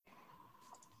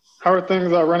How are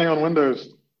things running on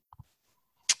Windows?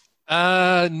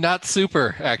 Not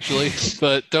super actually,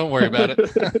 but don't worry about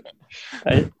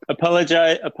it.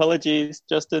 Apologies,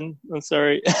 Justin. I'm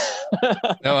sorry.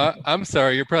 No, I'm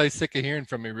sorry. You're probably sick of hearing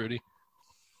from me, Rudy.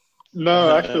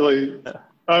 No, actually,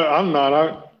 I'm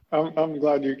not. I'm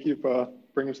glad you keep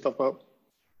bringing stuff up.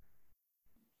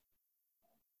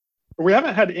 We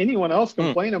haven't had anyone else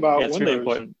complain about Yeah, it's really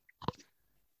Windows, important.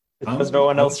 Because I'm, no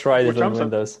one else tried which it on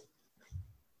Windows.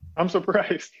 I'm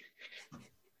surprised.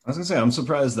 I was gonna say I'm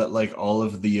surprised that like all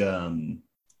of the I'm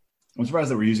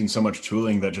surprised that we're using so much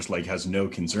tooling that just like has no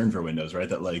concern for Windows, right?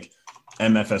 That like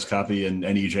MFS copy and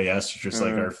NEJS just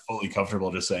like are fully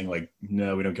comfortable just saying like,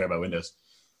 no, we don't care about Windows.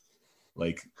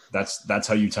 Like that's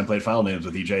how you template file names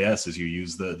with EJS is you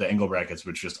use the angle brackets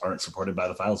which just aren't supported by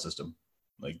the file system.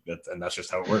 Like that's just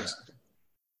how it works.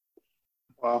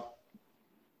 Wow.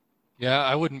 Yeah,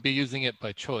 I wouldn't be using it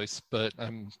by choice, but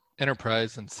I'm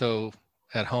enterprise, and so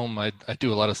at home I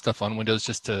do a lot of stuff on Windows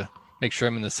just to make sure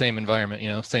I'm in the same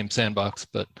environment, same sandbox.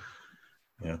 But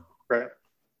yeah, right.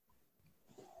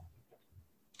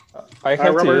 I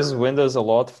have to use Windows a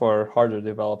lot for hardware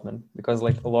development because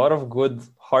like a lot of good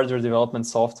hardware development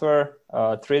software,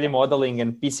 3D modeling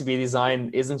and PCB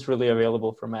design isn't really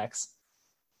available for Macs.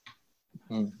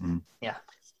 Yeah.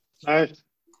 I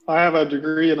have a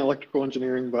degree in electrical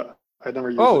engineering, but I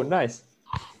never use it. Oh, nice.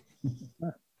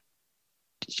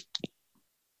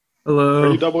 Hello.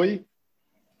 Are you double E?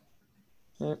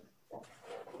 Yeah.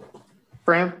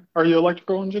 Fran, are you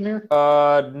electrical engineer?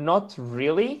 Not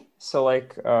really. So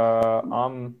like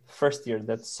I'm first year,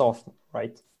 that's sophomore,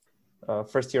 right?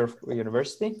 First year of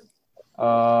university.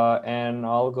 And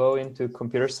I'll go into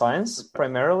computer science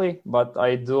primarily, but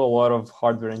I do a lot of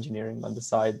hardware engineering on the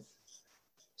side.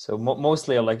 So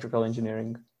mostly electrical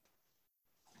engineering.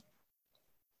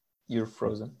 You're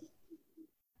frozen.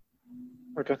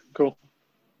 Okay, cool.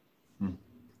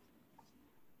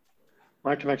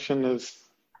 My connection is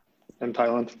in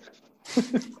Thailand.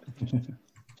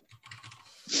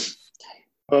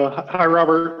 Hi,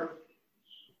 Robert.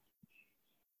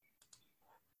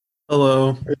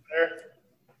 Hello. Are you there?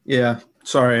 Yeah,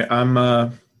 sorry.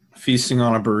 I'm feasting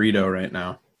on a burrito right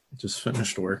now. Just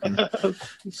finished working.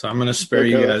 So I'm going to spare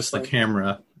you guys the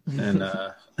camera, and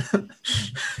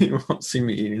you won't see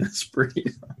me eating this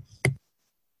burrito.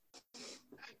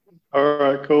 All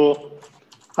right, cool.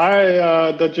 Hi,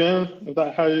 Dajin. Is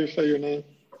that how you say your name?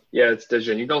 Yeah, it's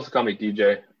Dajin. You can also call me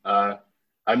DJ.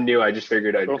 I'm new. I just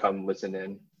figured I'd come listen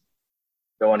in.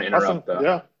 Don't want to interrupt though.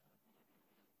 Yeah.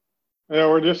 Yeah,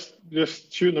 we're just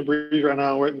shooting the breeze right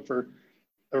now, waiting for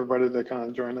everybody to kind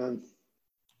of join in.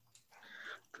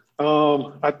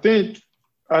 I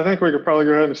think we could probably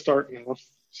go ahead and start now.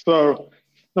 So,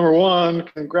 number one,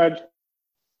 congratulations.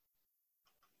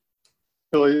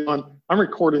 I'm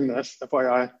recording this,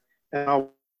 FYI, and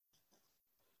I'll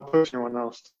push anyone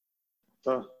else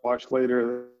to watch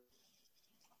later,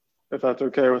 if that's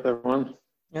okay with everyone.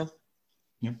 Yeah.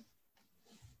 Yeah.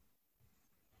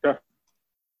 Yeah.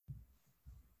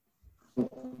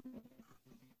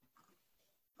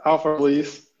 Alpha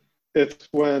release, it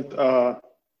went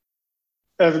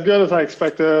as good as I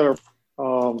expected.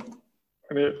 I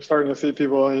mean, starting to see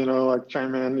people, like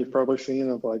chime in. You've probably seen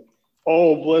of like,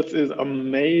 oh, Blitz is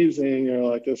amazing,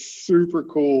 or like it's super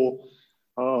cool.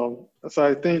 So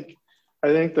I think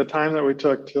the time that we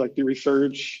took to like do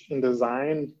research and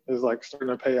design is like starting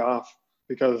to pay off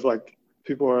because like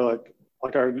people are like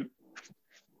our,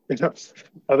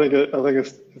 I think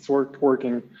it's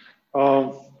working.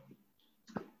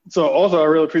 So also I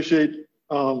really appreciate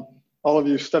all of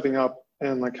you stepping up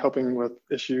and like helping with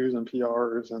issues and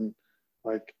PRs and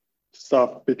like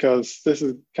stuff, because this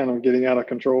is kind of getting out of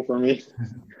control for me.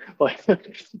 Like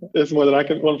it's more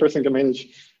than one person can manage.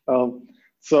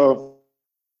 So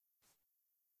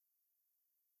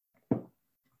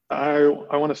I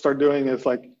want to start doing is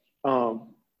like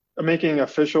making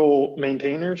official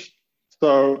maintainers.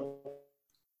 So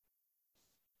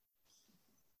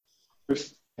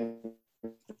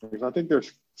I think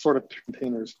there's sort of two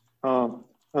containers.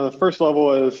 The first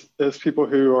level is people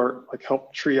who are like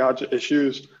help triage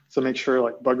issues, so make sure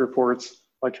like bug reports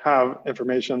like have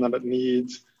information that it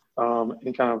needs,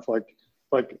 and kind of like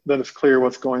that it's clear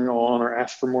what's going on, or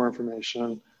ask for more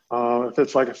information. If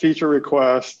it's like a feature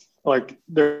request, like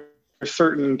there's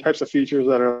certain types of features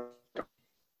that are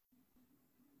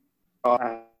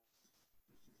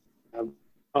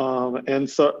and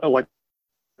so like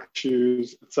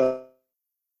issues, etc.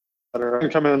 I can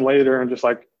come in later and just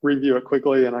like review it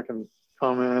quickly, and I can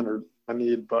comment or I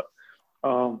need, but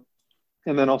and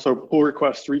then also pull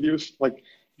request reviews, like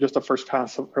just a first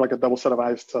pass or like a double set of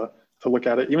eyes to to look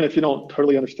at it, even if you don't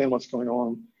totally understand what's going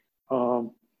on.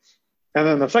 And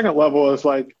then the second level is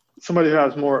like somebody who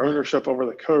has more ownership over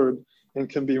the code and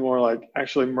can be more like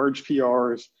actually merge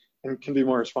PRs and can be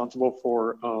more responsible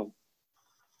for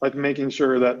like making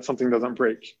sure that something doesn't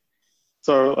break.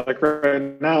 So like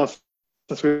right now,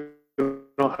 since we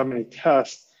don't have many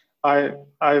tests,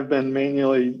 I've been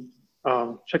manually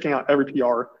checking out every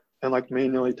PR and like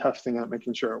manually testing it,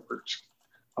 making sure it works.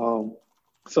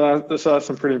 So that's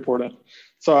some pretty important.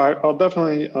 So I'll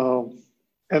definitely,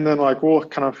 and then like we'll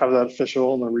kind of have that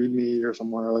official in the README or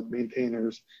somewhere like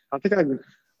maintainers. I think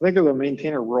of a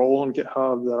maintainer role on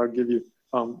GitHub that I'll give you.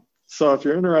 So if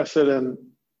you're interested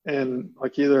in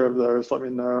like either of those, let me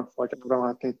know. Like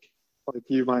I think like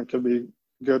you could be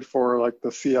good for like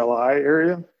the CLI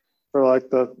area for like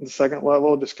the second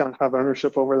level. Just kind of have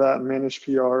ownership over that and manage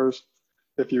PRs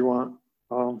if you want.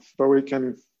 But we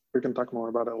can talk more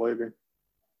about it later.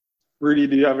 Rudy,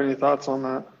 do you have any thoughts on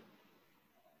that?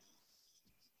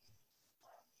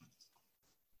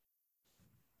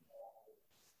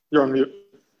 You're on mute.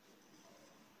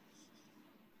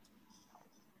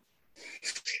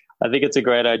 I think it's a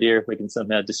great idea if we can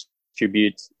somehow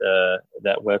distribute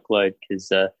that workload,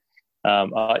 because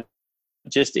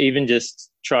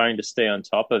just trying to stay on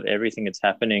top of everything that's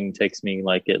happening takes me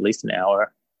like at least an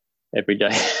hour every day,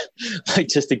 like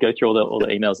just to go through all the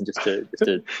emails and just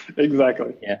to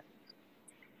exactly.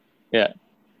 Yeah.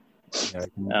 I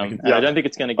don't think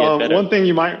it's going to get better. One thing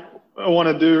you might want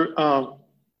to do,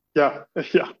 yeah.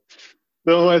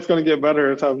 The only way it's going to get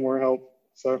better is have more help.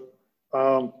 So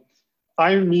I'm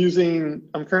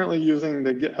currently using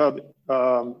the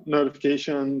GitHub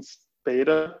notifications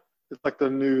beta. It's like the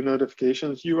new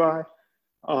notifications UI.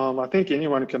 I think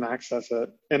anyone can access it,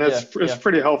 and it's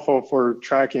pretty helpful for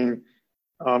tracking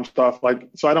stuff. Like,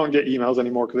 so I don't get emails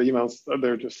anymore because the emails,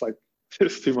 they're just like,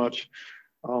 it's too much.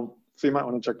 So you might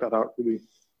want to check that out, Rudy.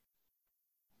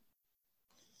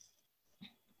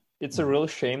 It's a real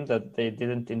shame that they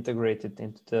didn't integrate it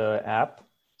into the app.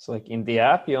 So like in the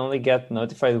app, you only get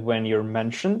notified when you're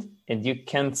mentioned, and you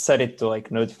can't set it to like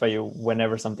notify you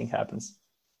whenever something happens.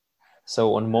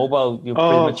 So on mobile, you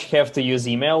pretty much have to use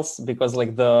emails because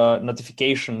like the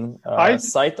notification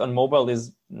site on mobile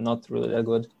is not really that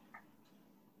good.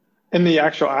 In the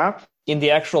actual app? In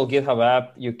the actual GitHub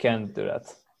app, you can't do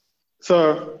that.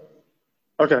 So,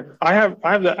 okay, I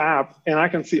have the app and I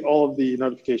can see all of the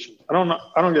notifications. I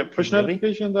don't get push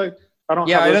notifications. I don't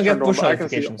get push notifications. I can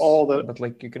see all the. But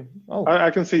like you can. I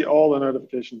can see all the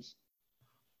notifications.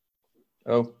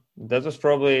 Oh, that was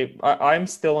probably. I'm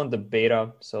still on the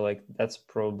beta, so like that's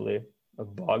probably a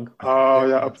bug. Oh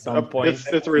yeah, at some point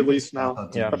it's a release now.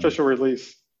 Yeah, official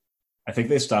release. I think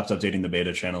they stopped updating the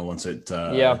beta channel once it.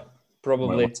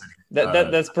 Probably.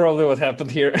 That's probably what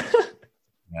happened here.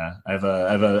 Yeah, I have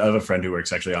a friend who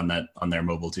works actually on their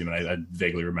mobile team, and I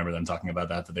vaguely remember them talking about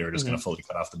that they were just going to fully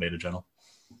cut off the beta channel.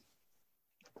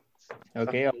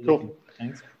 Okay, cool.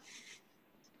 Thanks.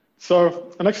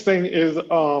 So the next thing is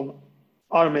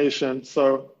automation.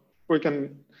 So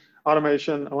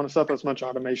automation. I want to set up as much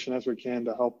automation as we can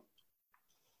to help.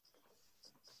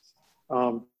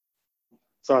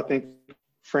 So I think,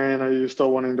 Fran, are you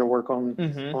still wanting to work on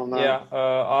that? Yeah,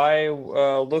 I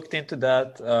looked into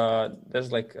that.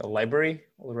 There's like a library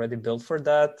already built for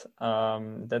that.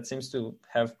 That seems to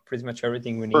have pretty much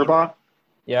everything we need. Furbot?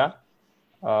 Yeah.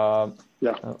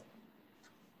 Yeah.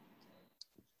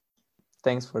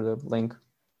 Thanks for the link.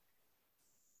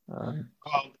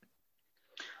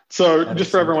 So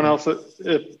just for everyone else,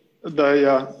 if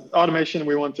the automation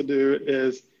we want to do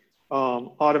is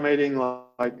automating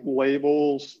like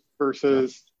labels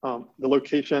versus the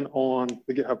location on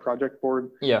the GitHub project board.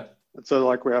 Yeah. And so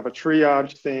like we have a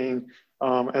triage thing,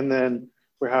 and then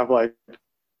we have like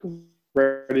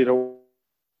ready to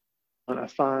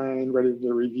assign, ready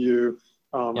to review.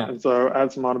 And so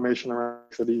add some automation around,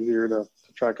 makes it easier to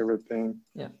track everything.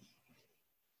 Yeah.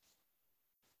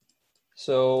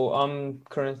 So I'm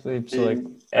currently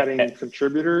adding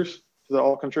contributors to the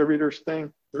all contributors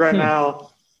thing. Right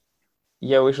now.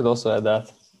 Yeah, we should also add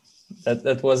that.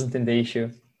 That wasn't in the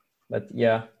issue, but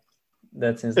yeah,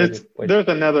 that seems like there's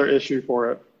another issue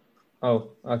for it.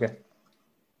 Oh, okay.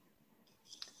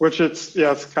 Which it's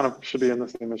kind of should be in the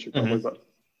same issue probably, but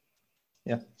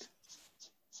yeah.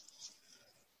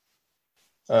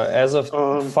 As of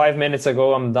 5 minutes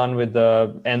ago, I'm done with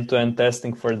the end-to-end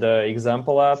testing for the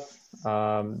example app.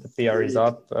 The PR is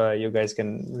up. You guys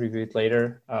can review it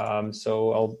later.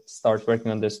 So I'll start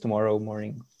working on this tomorrow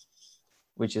morning,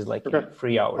 which is like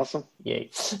 3 hours. Awesome. Yay.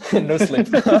 No sleep.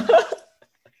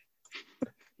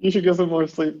 You should get some more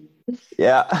sleep.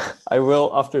 Yeah, I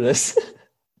will after this.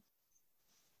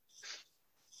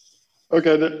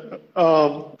 Okay.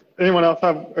 Anyone else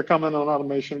have a comment on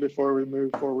automation before we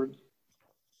move forward?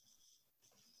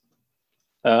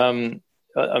 I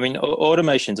mean,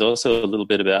 automation is also a little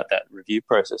bit about that review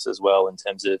process as well in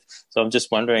terms of, so I'm just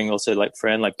wondering also, like,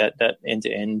 Fran, like that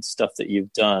end-to-end stuff that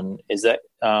you've done, is that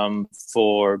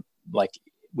for like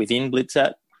within Blitz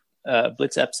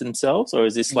apps themselves, or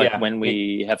is this like when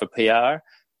we have a PR,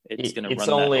 it's going to run it's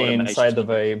that only automation inside of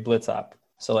a Blitz app.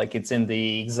 So like it's in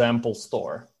the example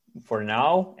store for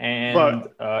now, and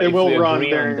but it will run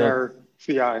during our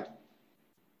CI.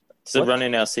 Does it run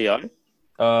in our CI?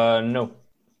 No.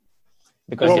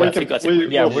 Because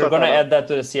we're gonna add that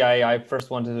to the CI. I first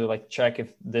wanted to like check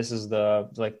if this is the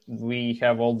we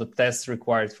have all the tests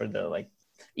required for the like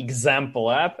example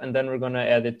app, and then we're gonna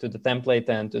add it to the template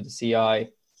and to the CI.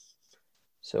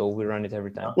 So we run it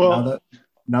every time. Well,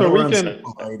 now that we're on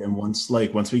Scaffold, and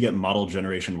once we get model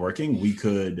generation working, we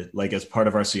could like as part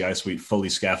of our CI suite fully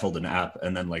scaffold an app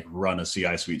and then like run a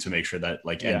CI suite to make sure that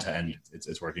like end to end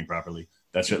it's working properly.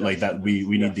 That's it. Like that we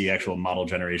need the actual model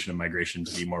generation and migration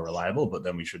to be more reliable, but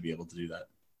then we should be able to do that.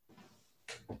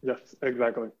 Yes,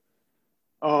 exactly.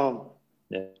 Yeah,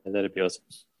 that'd be awesome.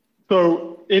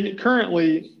 So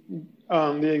currently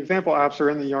the example apps are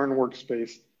in the Yarn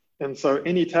workspace, and so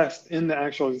any test in the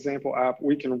actual example app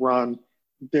we can run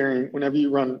whenever you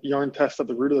run Yarn test at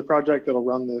the root of the project, it'll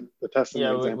run the test.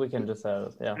 Yeah, we can just add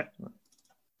it. Yeah.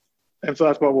 And so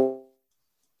that's what we'll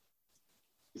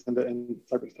send it in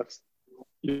Cypress text.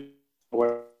 We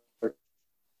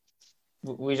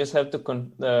just have to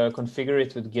configure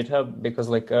it with GitHub because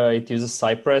like it uses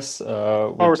Cypress,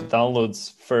 which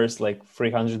downloads first like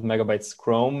 300 megabytes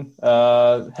Chrome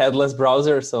headless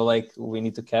browser. So like we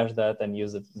need to cache that and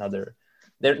use another.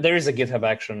 There is a GitHub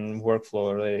action workflow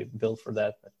already built for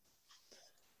that.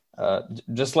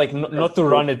 Just like not to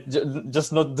run it,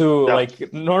 just not do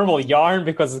like normal Yarn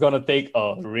because it's gonna take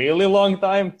a really long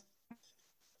time.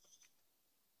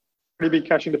 Maybe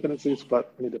caching dependencies,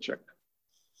 but we need to check.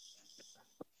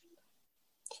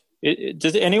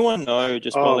 Does anyone know,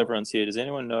 just while everyone's here, does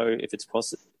anyone know if it's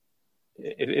possible?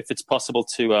 If it's possible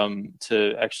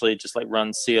to actually just like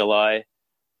run CLI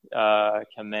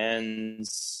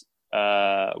commands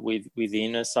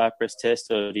within a Cypress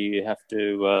test, or do you have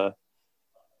to?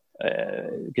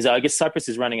 Because I guess Cypress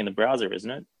is running in the browser, isn't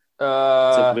it?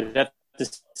 So we'd have to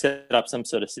set up some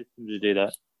sort of system to do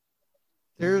that.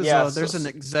 There's an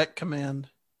exec command.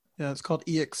 Yeah, it's called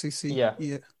execc. Yeah,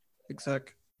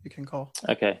 exec. You can call.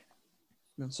 Okay.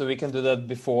 So we can do that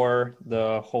before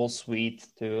the whole suite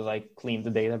to like clean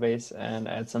the database and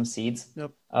add some seeds.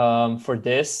 Yep. For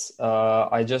this,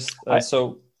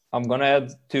 so I'm gonna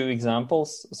add two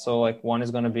examples. So like one is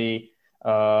gonna be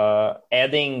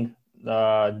adding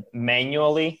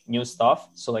manually new stuff.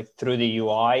 So like through the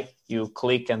UI, you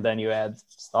click and then you add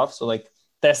stuff. So like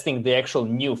testing the actual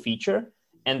new feature,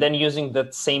 and then using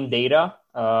that same data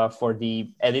for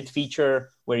the edit feature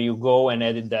where you go and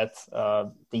edit that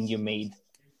thing you made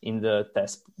in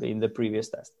the previous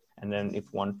test. And then if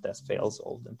one test fails,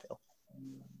 all of them fail.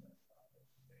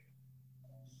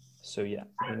 So yeah,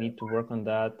 we need to work on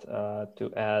that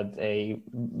to add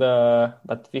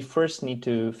but we first need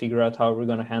to figure out how we're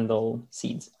going to handle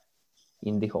seeds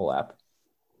in the whole app.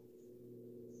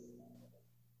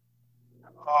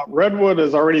 Redwood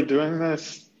is already doing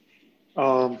this,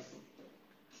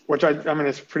 which I mean,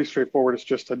 it's pretty straightforward. It's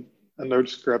just a node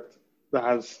script that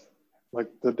has like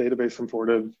the database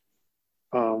imported.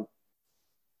 So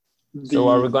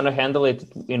are we going to handle it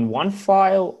in one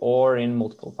file or in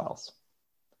multiple files?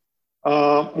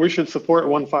 We should support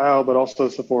one file, but also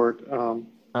support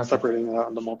separating it out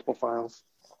into multiple files.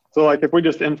 So like if we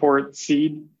just import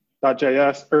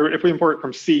seed.js, or if we import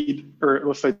from seed, or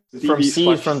let's say from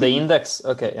seed from the index.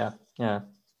 Okay, yeah.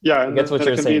 Yeah, and that's what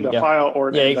you're saying. Be the file or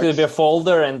it could be a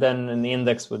folder, and then the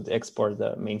index would export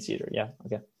the main seeder. Yeah,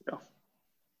 okay.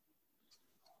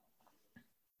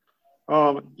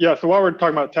 So while we're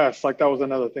talking about tests, like that was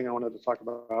another thing I wanted to talk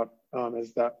about,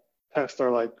 is that tests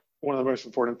are like one of the most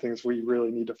important things we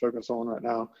really need to focus on right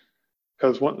now.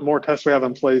 Because the more tests we have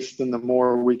in place, then the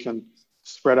more we can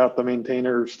spread out the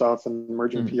maintainer stuff and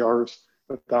merging PRs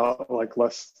without like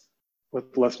less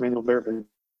manual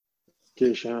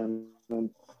verification. And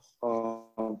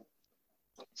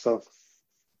so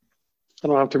I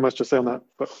don't have too much to say on that,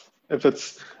 but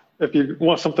if you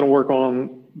want something to work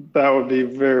on, that would be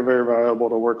very, very valuable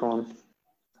to work on.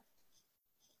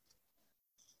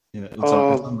 Yeah, it's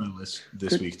on my list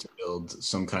this week to build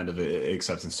some kind of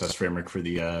acceptance test framework for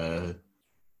the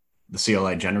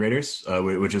CLI generators,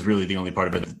 which is really the only part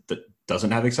of it that doesn't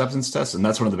have acceptance tests. And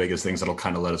that's one of the biggest things that'll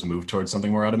kind of let us move towards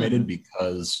something more automated,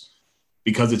 because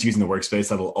because it's using the workspace,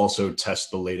 that'll also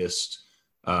test the latest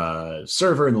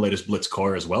server and the latest Blitz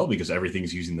core as well, because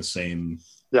everything's using the same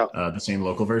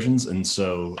local versions. And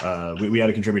so we had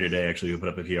a contributor today actually who put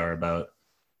up a PR about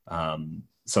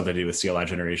something to do with CLI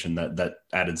generation that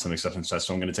added some acceptance tests.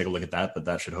 So I'm going to take a look at that, but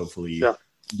that should hopefully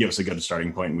give us a good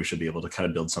starting point, and we should be able to kind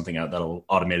of build something out that'll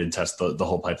automate and test the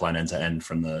whole pipeline end to end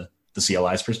from the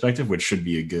CLI's perspective, which should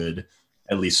be a good,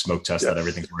 at least smoke test that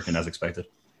everything's working as expected.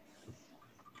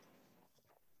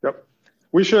 Yep.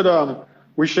 We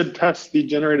should test the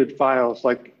generated files,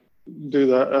 like do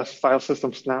the file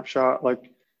system snapshot,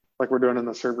 like we're doing in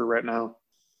the server right now.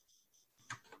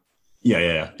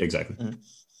 Yeah, exactly. Mm-hmm.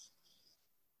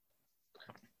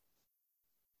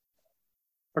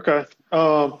 Okay.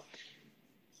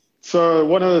 So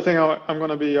one other thing I'm going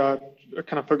to be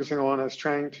kind of focusing on is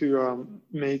trying to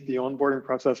make the onboarding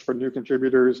process for new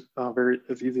contributors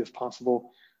as easy as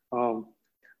possible.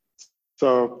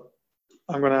 So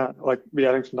I'm going to be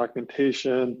adding some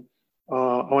documentation. I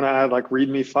want to add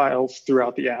README files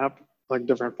throughout the app, like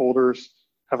different folders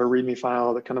have a README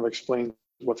file that kind of explains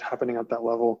what's happening at that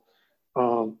level.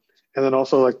 And then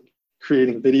also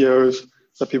creating videos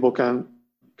that people can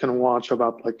watch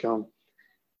about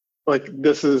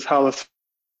this is how this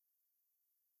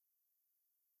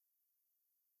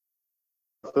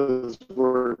is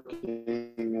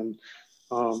working. And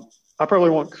I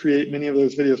probably won't create many of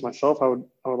those videos myself. I would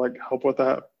like help with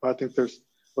that, but I think there's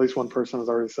at least one person has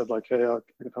already said hey, I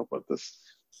can help with this.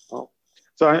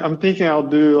 So I'm thinking I'll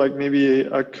do maybe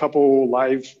a couple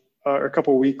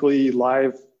weekly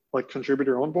live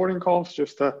contributor onboarding calls,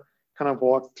 just to kind of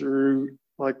walk through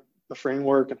the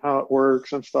framework and how it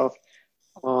works and stuff.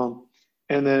 And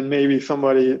then maybe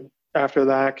somebody after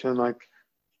that can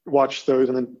watch those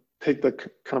and then take the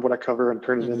kind of what I cover and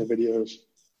turn it into videos.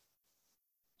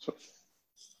 So,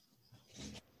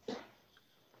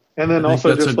 and then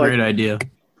also that's a great idea.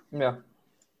 Yeah.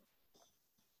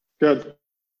 Good.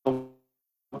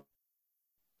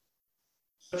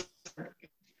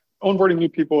 Onboarding new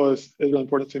people is really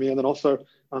important to me. And then also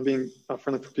being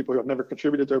friendly for people who have never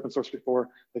contributed to open source before,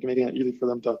 making it easy for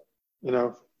them to,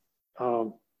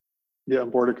 get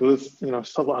onboarded, because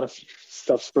it's a lot of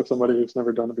stuff for somebody who's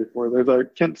never done it before. There's a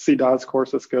Kent C. Dodds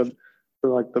course that's good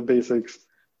for the basics,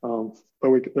 but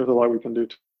there's a lot we can do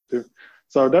too.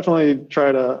 So definitely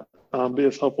try to be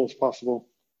as helpful as possible.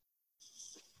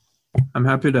 I'm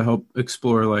happy to help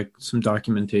explore some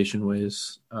documentation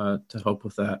ways to help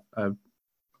with that.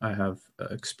 I have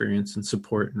experience and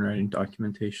support in writing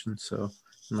documentation, so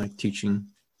I'm teaching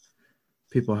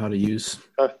people how to use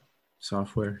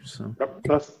software. So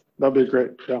that'd be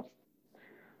great. Yeah.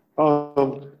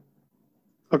 Okay,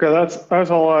 that's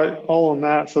all on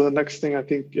that. So the next thing I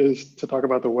think is to talk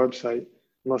about the website,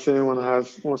 unless anyone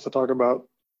wants to talk about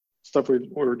stuff we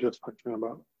were just talking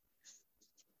about.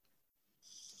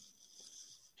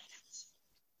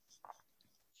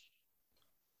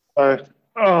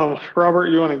 Robert,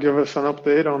 you want to give us an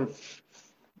update on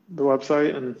the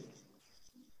website? And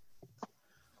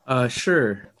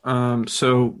sure.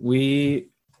 So we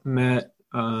met,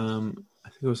 I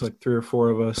think it was 3 or 4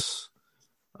 of us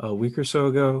a week or so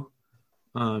ago,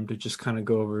 to just kind of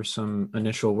go over some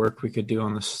initial work we could do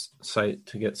on the site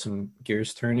to get some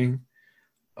gears turning.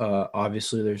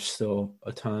 Obviously, there's still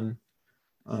a ton.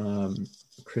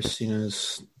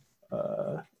 Christina's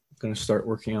going to start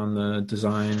working on the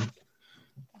design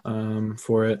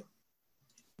for it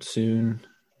soon.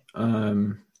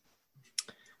 And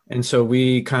so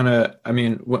we kind of,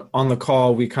 on the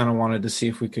call, we kind of wanted to see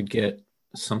if we could get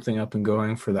something up and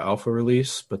going for the alpha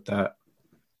release, but that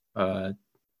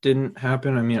didn't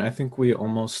happen. I think we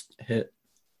almost hit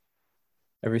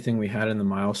everything we had in the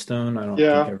milestone. I don't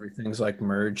think everything's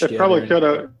merged yet. It probably could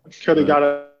have got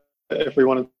it if we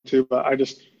wanted to, but I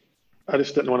just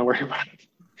didn't want to worry about it.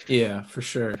 Yeah, for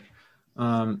sure.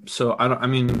 So I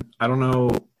don't know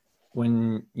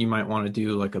when you might want to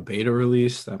do a beta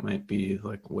release. That might be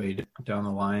way down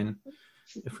the line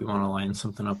if we want to line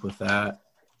something up with that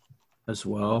as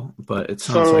well. But it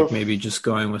sounds maybe just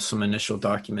going with some initial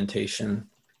documentation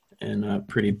and a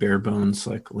pretty bare bones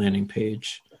landing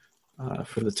page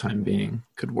for the time being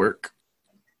could work.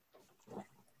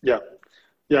 Yeah,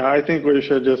 I think we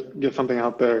should just get something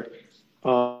out there.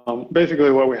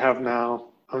 Basically what we have now,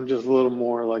 I'm just a little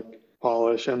more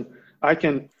polish, and I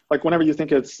can whenever you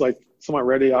think it's somewhat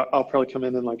ready, I'll probably come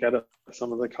in and edit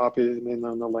some of the copy and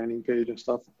on the landing page and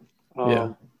stuff.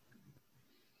 One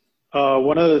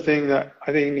other thing that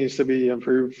I think needs to be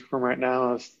improved from right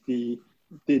now is the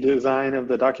design of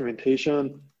the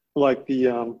documentation.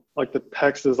 The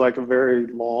text is very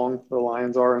long, the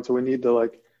lines are, and so we need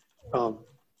to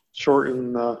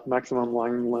shorten the maximum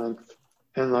line length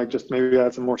and like just maybe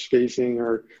add some more spacing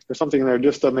or something there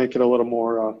just to make it a little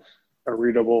more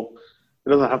readable. It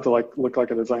doesn't have to like look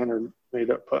like a designer made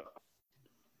it, but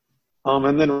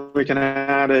and then we can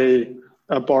add a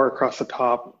bar across the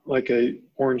top, like a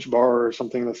orange bar or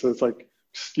something that says like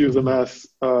excuse a mess,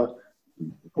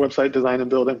 website design and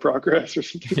build in progress or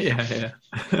something. Yeah.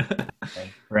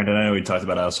 Brandon, I know we talked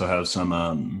about I also have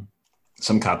some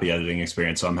copy editing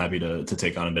experience, so I'm happy to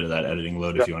take on a bit of that editing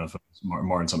load. If you want to focus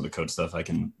more on some of the code stuff, I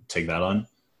can take that on.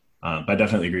 But I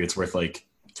definitely agree it's worth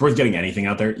getting anything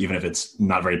out there, even if it's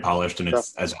not very polished and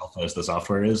it's as alpha as the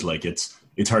software is. Like it's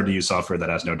hard to use software that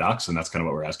has no docs, and that's kind of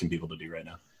what we're asking people to do right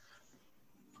now.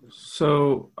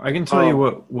 So I can tell you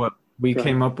what we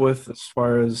came up with as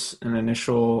far as an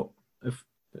initial.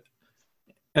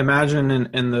 Imagine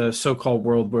in the so-called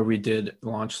world where we did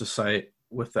launch the site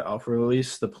with the alpha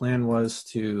release, the plan was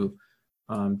to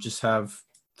just have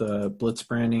the Blitz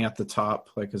branding at the top,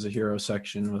 like as a hero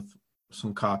section with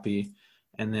some copy,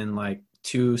 and then like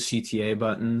 2 CTA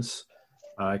buttons.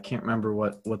 I can't remember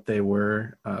what they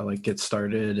were, like get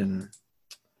started and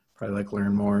probably like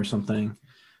learn more or something.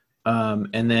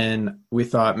 And then we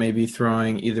thought maybe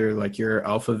throwing either like your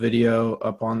alpha video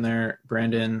up on there,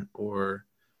 Brandon, or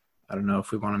I don't know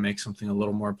if we want to make something a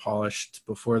little more polished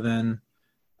before then.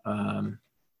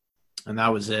 And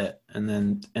that was it. And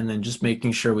then just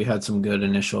making sure we had some good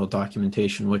initial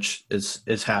documentation, which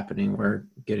is happening. We're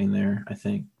getting there, I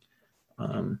think.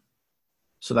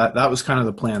 So that was kind of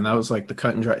the plan. That was like the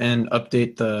cut and dry, and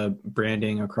update the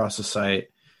branding across the site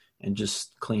and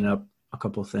just clean up a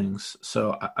couple things.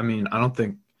 So, I mean, I don't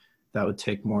think that would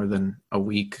take more than a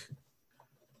week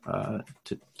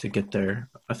to get there.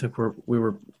 I think we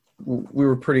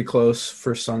were pretty close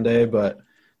for Sunday, but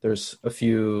there's a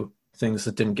few things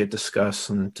that didn't get discussed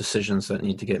and decisions that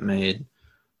need to get made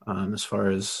as far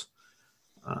as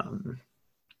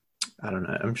I don't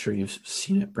know. I'm sure you've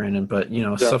seen it, Brandon, but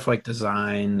stuff like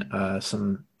design,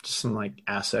 some like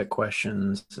asset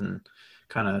questions and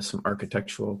kind of some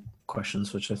architectural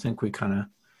questions, which I think we kind of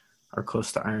are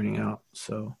close to ironing out.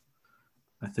 So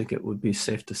I think it would be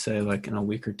safe to say like in a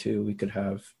week or two, we could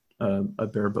have a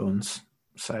bare bones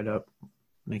site up,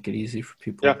 make it easy for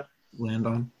people to land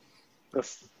on. That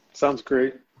sounds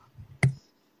great.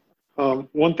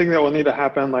 One thing that will need to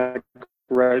happen like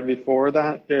right before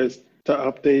that is to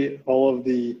update all of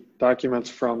the documents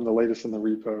from the latest in the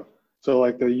repo. So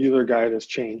like the user guide has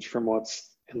changed from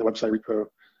what's in the website repo.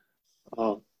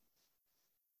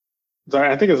 So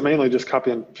I think it's mainly just copy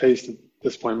and paste at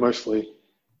this point, mostly.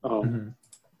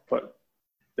 But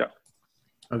yeah.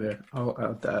 Okay, I'll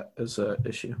add that as an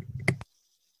issue.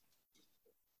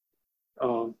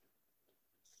 But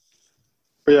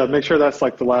yeah, make sure that's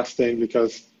like the last thing,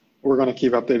 because we're going to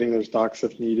keep updating those docs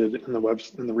if needed in the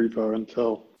repo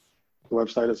until the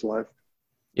website is live.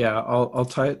 Yeah, I'll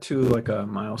tie it to like a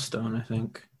milestone, I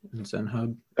think, in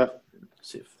ZenHub. Yeah.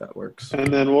 See if that works.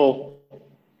 And then we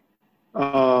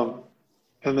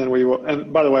will.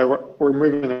 And by the way, we're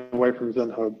moving away from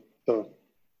ZenHub. So.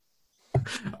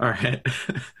 All right.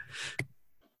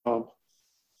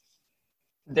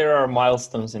 There are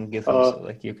milestones in GitHub, so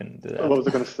like you can do that. What was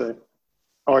I going to say?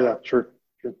 Oh yeah, sure.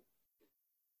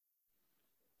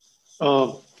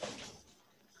 Are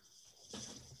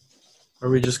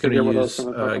we just going to use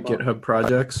GitHub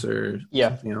projects or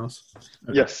something else?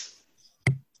 Okay. Yes.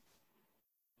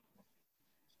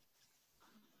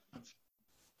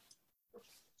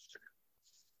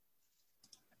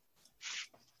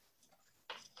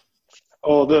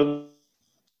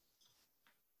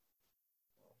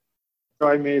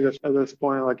 I made it at this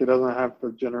point, like it doesn't have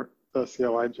the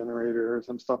CLI generators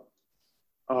and stuff.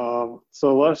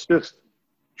 So let's just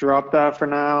drop that for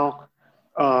now.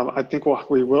 I think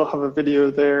we will have a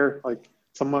video there, like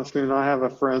someone soon. I have a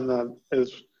friend that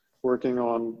is working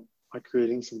on like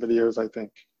creating some videos, I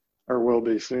think, or will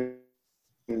be soon.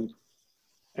 And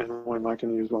we might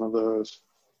can use one of those.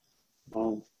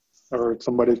 Or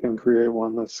somebody can create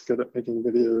one that's good at making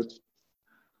videos.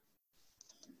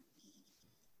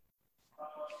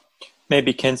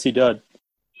 Maybe Kenzie Dodd.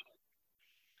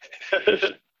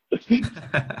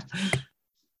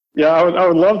 Yeah, I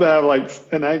would love to have like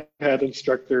an Egghead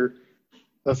instructor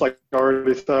that's like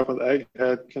already set up with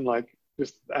Egghead, can like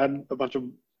just add a bunch of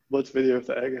Blitz videos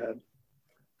to Egghead.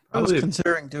 I was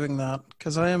considering doing that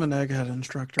because I am an Egghead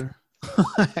instructor,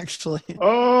 actually.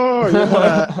 Oh,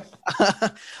 yeah.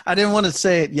 I didn't want to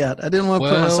say it yet. I didn't want to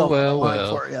put myself on the line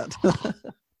for it yet.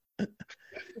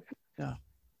 Yeah.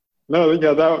 No,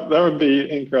 yeah, that would be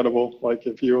incredible. Like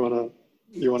if you wanna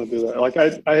do that. Like I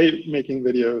hate making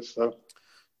videos, so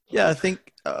Yeah, I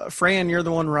think Fran, you're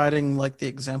the one writing like the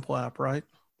example app, right?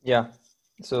 Yeah.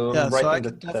 So yeah, so I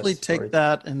could definitely take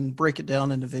that and break it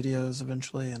down into videos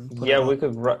eventually and put we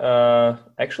could.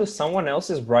 Actually, someone else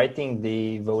is writing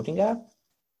the voting app.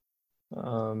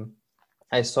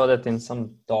 I saw that in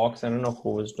some docs. I don't know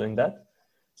who was doing that.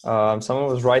 Someone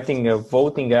was writing a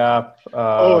voting app.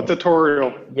 A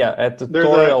tutorial. Yeah, a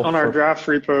tutorial. On our drafts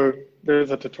repo, there's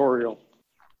a tutorial.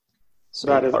 So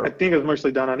that is, I think it's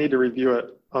mostly done. I need to review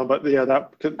it. But yeah,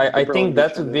 that could. I think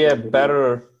that would be a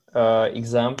better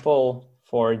example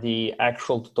for the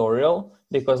actual tutorial,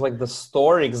 because like the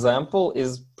store example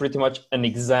is pretty much an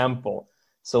example.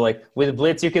 So like with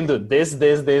Blitz, you can do this,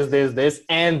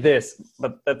 and this,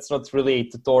 but that's not really a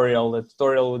tutorial. The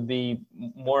tutorial would be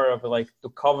more of like to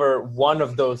cover one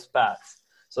of those paths.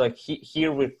 So like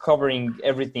here we're covering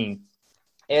everything,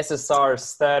 SSR,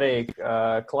 static,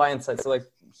 client side. So like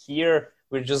here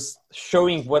we're just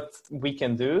showing what we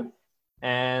can do.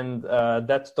 And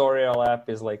that tutorial app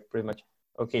is like pretty much,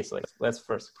 okay, so like, let's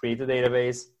first create a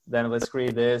database, then let's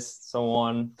create this, so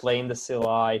on, play in the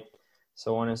CLI,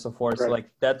 so on and so forth. Right. So like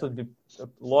that would be a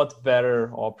lot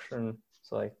better option.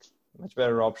 So like much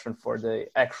better option for the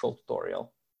actual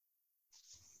tutorial.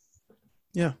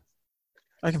 Yeah,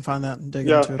 I can find that and dig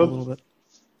into it a little bit.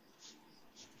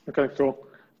 Okay, cool.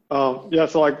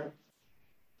 So like,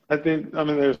 I mean,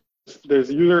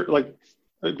 there's user like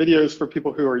videos for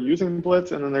people who are using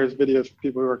Blitz, and then there's videos for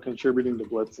people who are contributing to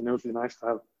Blitz, and it would be nice to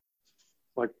have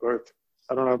like both.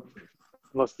 I don't know,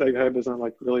 unless Egghead isn't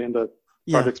like really into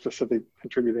project specific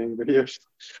contributing videos.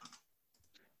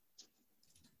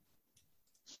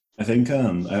 I think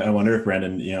I wonder if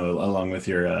Brandon, along with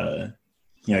your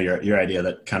your idea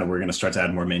that kind of we're going to start to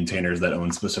add more maintainers that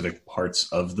own specific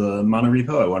parts of the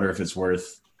monorepo, I wonder if it's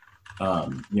worth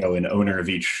an owner of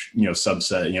each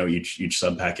subset, each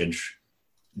sub package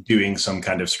doing some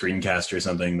kind of screencast or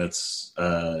something that's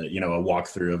a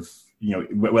walkthrough of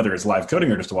whether it's live coding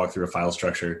or just a walkthrough of file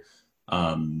structure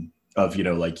of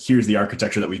like here's the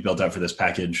architecture that we've built out for this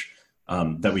package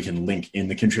that we can link in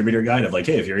the contributor guide of like,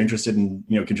 hey, if you're interested in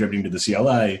contributing to the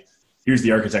CLI, here's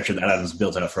the architecture that Adam's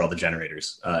built out for all the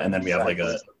generators, and then we have like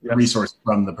a resource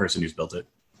from the person who's built it.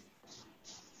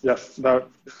 Yes,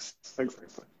 exactly.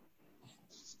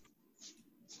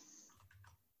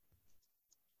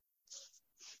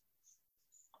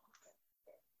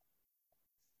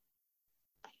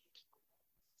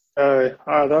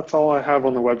 That's all I have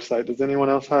on the website. Does anyone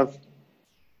else have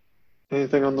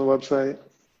anything on the website?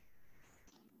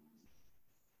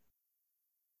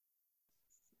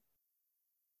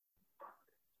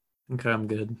 Okay, I'm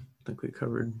good. I think we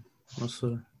covered most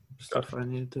of the stuff I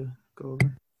needed to go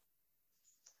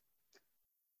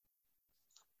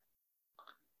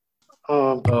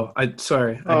over. I did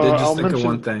just think of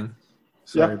one thing.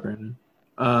 Sorry, Brandon.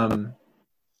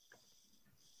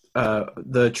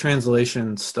 The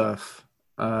translation stuff,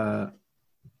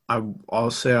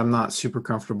 I'll say I'm not super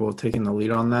comfortable taking the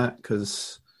lead on that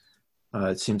because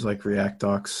it seems like React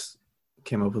Docs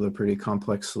came up with a pretty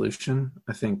complex solution.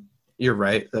 I think you're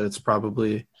right that it's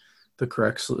probably the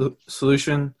correct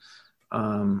solution,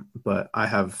 but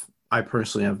I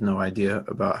personally have no idea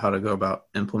about how to go about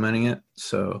implementing it.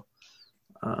 So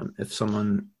if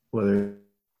someone, whether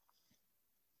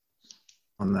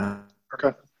on that.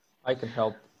 Okay. I can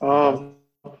help.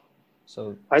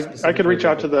 So I could reach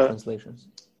out to the translations.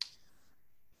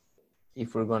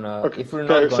 If we're gonna, okay. If we're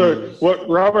not gonna so use... what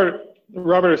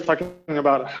Robert is talking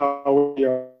about how we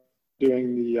are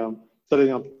doing the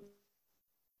setting up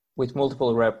with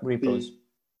multiple repos.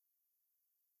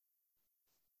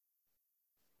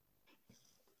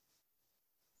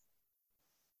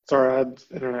 Sorry, I had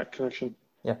internet connection.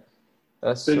 Yeah.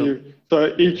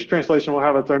 So each translation will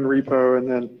have its own repo, and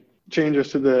then changes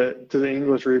to the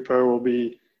English repo will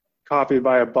be copied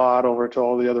by a bot over to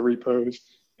all the other repos,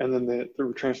 and then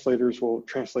the translators will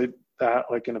translate that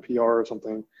like in a PR or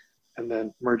something, and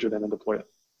then merge it in and deploy it.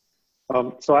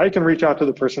 So I can reach out to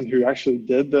the person who actually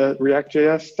did the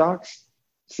React.js docs,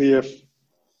 see if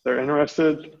they're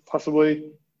interested,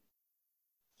 possibly,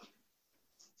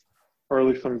 or at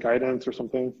least some guidance or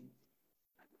something.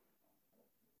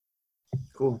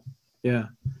 Cool. Yeah.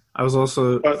 I was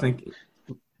also thinking...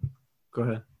 Go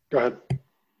ahead. Go ahead.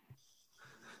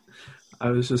 I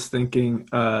was just thinking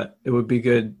it would be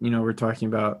good, we're talking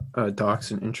about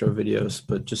docs and intro videos,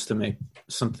 but just to make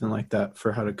something like that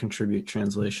for how to contribute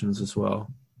translations as well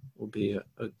will be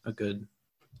a good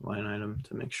line item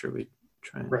to make sure we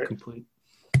try and complete.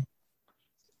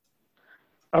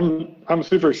 I'm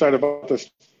super excited about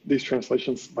these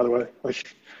translations, by the way.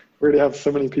 Like, we already have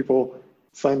so many people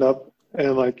signed up,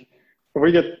 and like if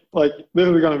we get like, this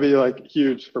is going to be like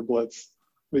huge for Blitz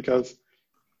because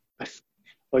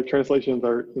like translations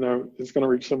are, it's going to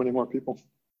reach so many more people.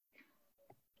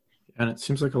 And it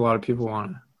seems like a lot of people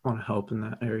want to help in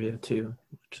that area too,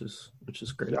 which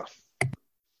is great. Yeah.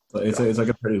 It's like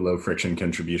a pretty low friction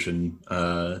contribution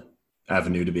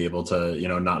avenue to be able to,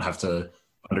 not have to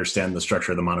understand the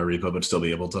structure of the monorepo, but still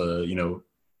be able to,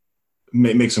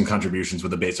 make some contributions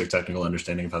with a basic technical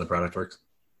understanding of how the product works.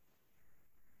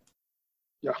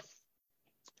 Yeah.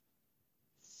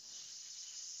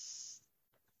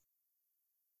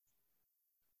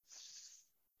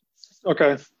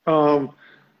 Okay.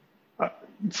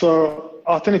 So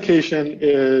authentication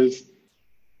is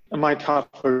my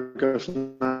top focus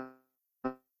now.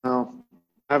 I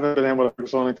haven't been able to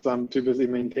focus on it because I'm too busy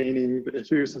maintaining the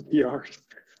issues and PRs.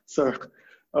 So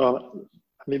I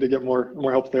need to get more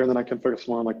help there, and then I can focus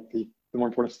more on like the more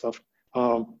important stuff.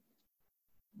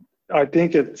 I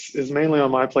think it's mainly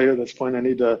on my plate at this point. I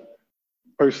need to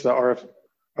post the RF,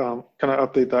 kind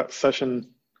of update that session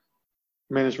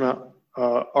management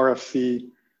RFC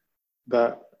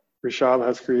that Rishab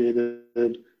has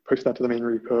created, push that to the main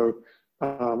repo,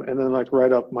 and then like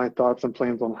write up my thoughts and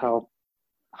plans on how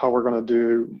we're going to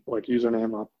do like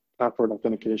username password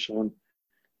authentication.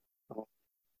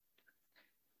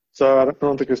 So I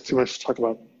don't think there's too much to talk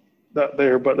about that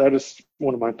there, but that is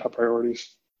one of my top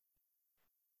priorities.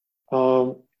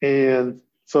 And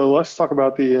so let's talk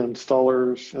about the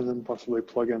installers and then possibly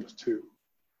plugins too.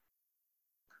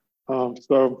 I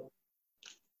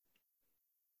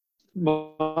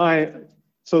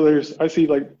see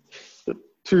like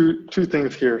two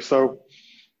things here. So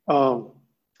I'll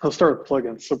start with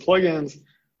plugins. So plugins,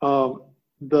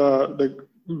 the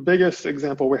biggest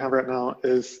example we have right now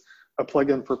is a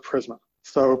plugin for Prisma.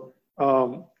 So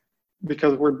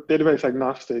because we're database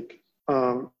agnostic,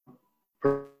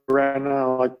 right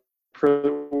now, like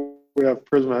we have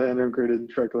Prisma integrated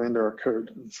directly into our code.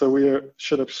 So we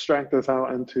should abstract this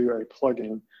out into a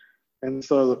plugin. And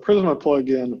so the Prisma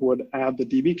plugin would add the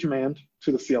DB command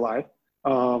to the CLI.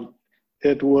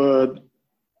 It would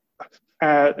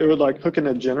like hook in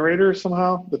a generator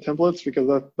somehow, the templates, because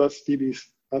that's DB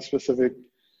specific.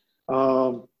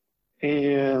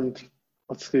 And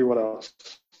let's see what else.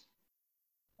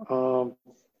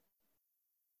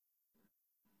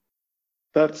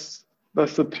 That's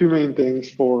the two main things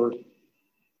for.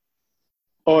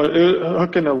 Oh, it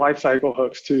hook into lifecycle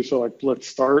hooks too. So like let's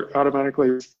start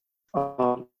automatically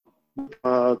client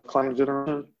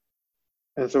generation,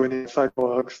 and so we need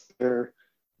cycle hooks there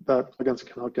that plugins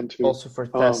can hook into. Also for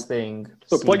testing.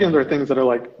 So plugins are things that are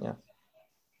like. Yeah.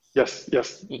 Yes.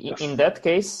 In that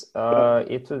case,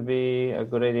 it would be a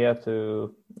good idea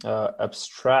to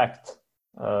abstract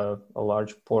a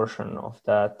large portion of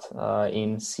that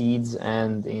in seeds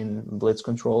and in Blitz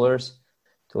controllers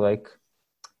to like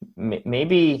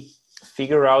maybe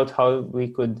figure out how we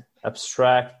could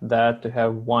abstract that to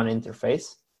have one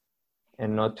interface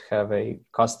and not have a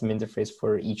custom interface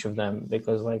for each of them,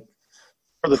 because like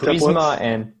Prisma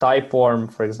and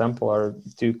Typeform, for example, are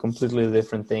two completely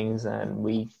different things, and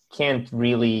we can't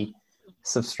really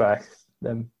subtract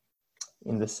them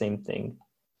in the same thing.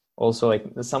 Also, like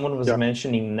someone was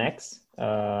mentioning Nex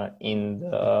in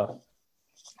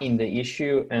the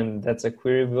issue, and that's a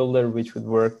query builder which would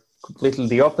work completely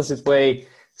the opposite way.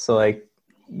 So like,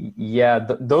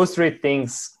 those three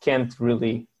things can't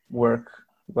really work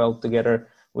well together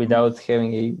without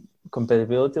having a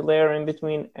compatibility layer in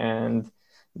between, and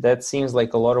that seems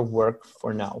like a lot of work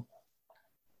for now.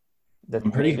 That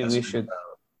maybe we should.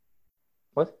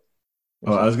 What?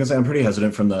 Oh, I was gonna say I'm pretty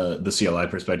hesitant from the CLI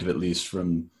perspective, at least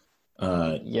from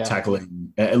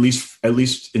tackling at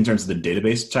least in terms of the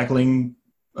database tackling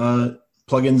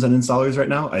plugins and installers right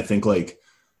now. I think like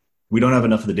we don't have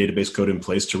enough of the database code in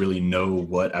place to really know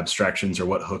what abstractions or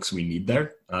what hooks we need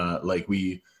there.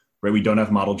 We don't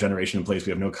have model generation in place.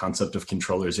 We have no concept of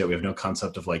controllers yet. We have no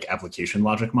concept of like application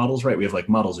logic models, right? We have like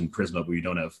models in Prisma, but we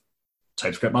don't have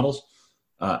TypeScript models.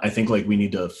 I think like we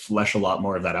need to flesh a lot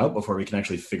more of that out before we can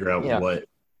actually figure out what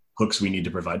hooks we need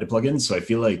to provide to plugins. So I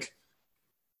feel like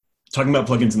talking about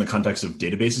plugins in the context of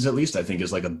databases, at least, I think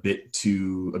is like a bit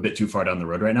too far down the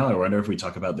road right now. I wonder if we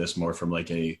talk about this more from like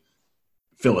a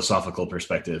philosophical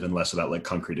perspective and less about like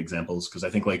concrete examples. Because I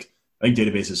think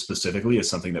databases specifically is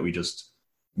something that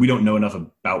we don't know enough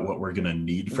about what we're going to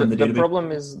need from the database. The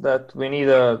problem is that we need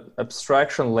a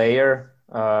abstraction layer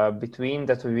between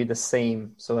that will be the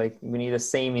same. So like we need the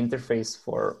same interface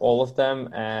for all of them,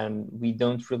 and we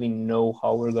don't really know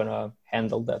how we're going to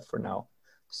handle that for now.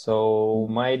 So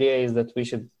my idea is that we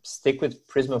should stick with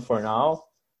Prisma for now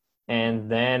and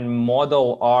then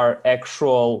model our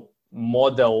actual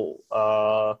model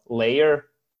layer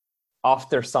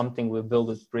after something we build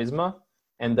with Prisma,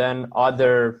 and then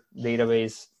other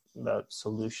database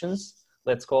solutions,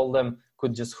 let's call them,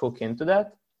 could just hook into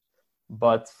that.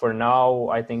 But for now,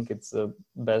 I think it's the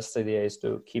best idea is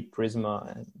to keep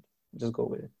Prisma and just go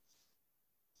with it,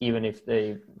 even if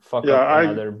they fuck up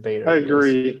another beta. I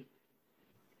agree.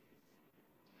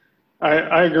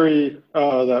 I agree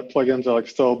that plugins are like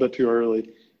still a bit too early,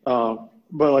 but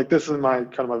like this is my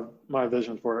kind of my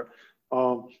vision for it.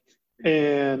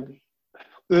 And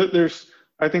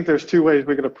I think there's two ways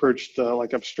we could approach the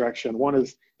like abstraction. One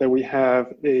is that we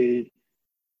have like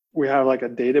a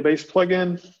database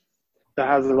plugin that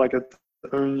has like its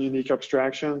own unique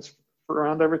abstractions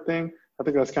around everything. I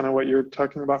think that's kind of what you're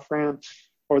talking about, Fran.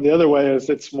 Or the other way is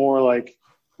it's more like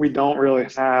we don't really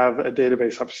have a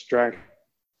database abstract.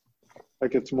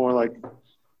 Like it's more like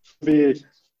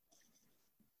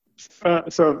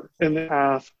so in the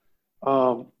past,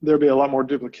 there'd be a lot more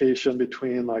duplication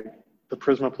between like the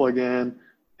Prisma plugin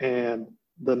and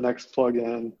the next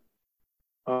plugin,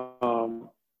 TypeORM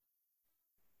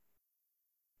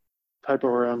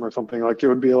or something. Like it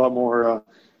would be a lot more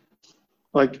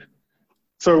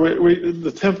so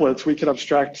the templates, we could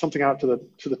abstract something out to the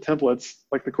templates,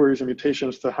 like the queries and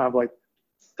mutations, to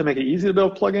make it easy to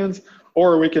build plugins,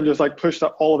 or we can just like push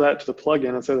all of that to the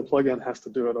plugin and say the plugin has to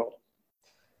do it all.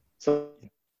 So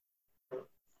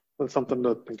that's something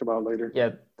to think about later.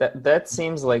 Yeah, that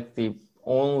seems like the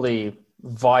only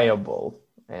viable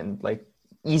and like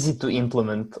easy to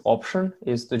implement option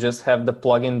is to just have the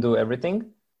plugin do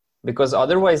everything, because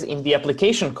otherwise in the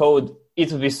application code it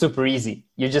would be super easy.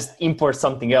 You just import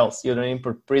something else. You don't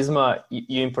import Prisma,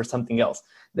 you import something else.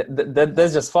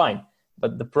 That's just fine.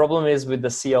 But the problem is with the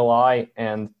CLI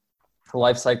and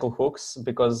lifecycle hooks,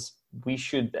 because we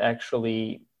should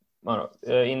actually,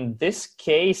 in this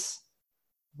case,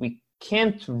 we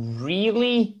can't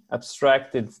really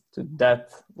abstract it to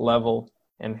that level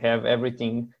and have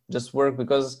everything just work,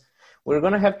 because we're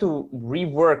going to have to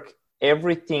rework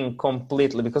everything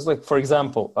completely. Because, like, for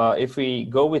example, if we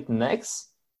go with Next,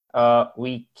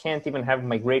 we can't even have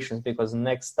migrations because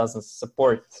Next doesn't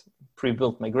support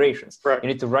pre-built migrations. Right. You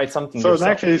need to write something so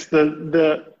yourself. In that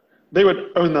case, they would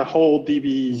own the whole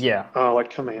DB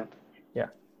command. Yeah.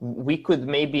 We could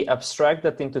maybe abstract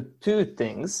that into two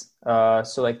things.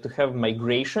 So like to have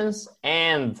migrations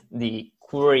and the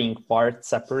querying part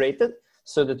separated,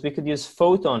 so that we could use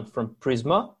Photon from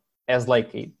Prisma as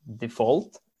like a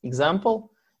default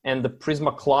example, and the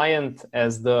Prisma client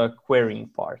as the querying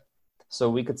part. So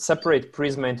we could separate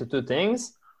Prisma into two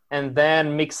things and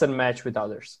then mix and match with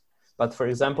others. But for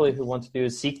example, if you want to do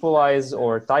Sequelize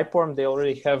or TypeORM, they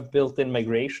already have built-in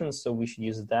migrations, so we should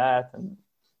use that. And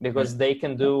because they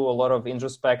can do a lot of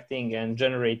introspecting and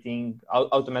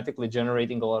automatically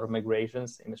generating a lot of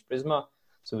migrations, same as Prisma.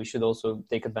 So we should also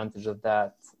take advantage of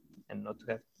that and not to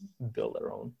have to build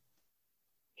our own.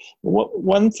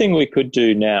 One thing we could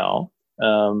do now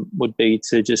would be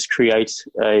to just create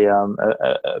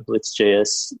a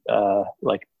Blitz.js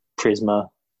like Prisma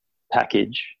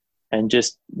package and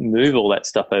just move all that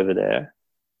stuff over there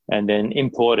and then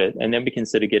import it. And then we can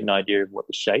sort of get an idea of what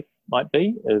the shape might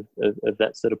be of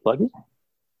that sort of plugin.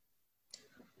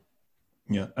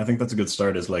 Yeah, I think that's a good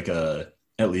start, is like at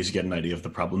least get an idea of the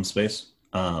problem space.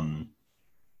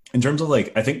 In terms of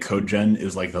like, I think code gen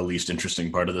is like the least interesting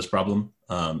part of this problem,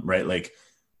 right? Like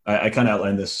I kind of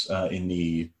outlined this in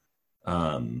the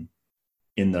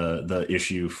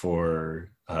issue for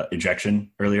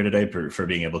ejection earlier today for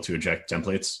being able to eject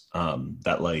templates,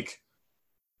 that like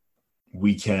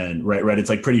we can, right. It's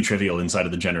like pretty trivial inside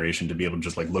of the generation to be able to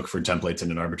just like look for templates in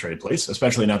an arbitrary place,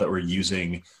 especially now that we're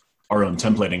using our own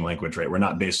templating language, right? We're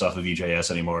not based off of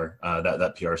EJS anymore.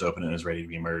 That PR is open and is ready to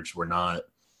be merged. We're not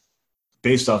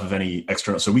based off of any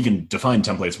external, so we can define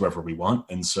templates wherever we want.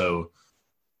 And so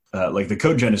like the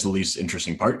code gen is the least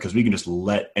interesting part, because we can just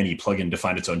let any plugin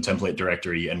define its own template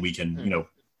directory, and we can,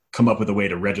 come up with a way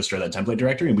to register that template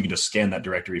directory, and we can just scan that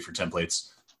directory for templates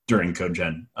during code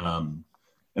gen.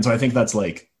 And so I think that's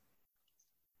like,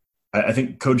 I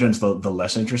think code gen's the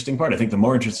less interesting part. I think the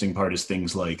more interesting part is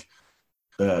things like,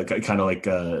 kind of like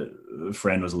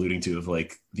Fran was alluding to, of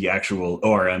like the actual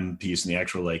ORM piece and the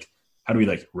actual like, how do we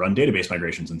like run database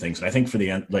migrations and things? And I think for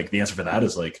the answer for that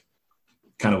is like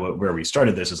kind of where we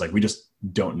started this, is like, we just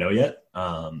don't know yet.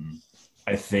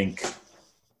 I think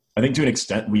to an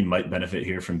extent we might benefit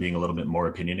here from being a little bit more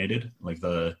opinionated. Like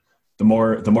the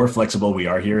more flexible we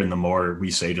are here, and the more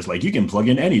we say just like, you can plug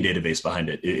in any database behind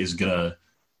it, is gonna,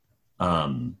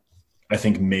 I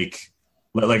think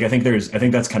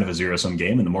that's kind of a zero-sum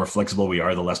game. And the more flexible we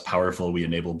are, the less powerful we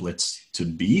enable Blitz to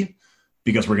be.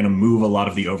 because we're going to move a lot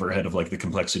of the overhead of like the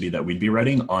complexity that we'd be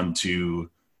writing onto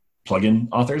plugin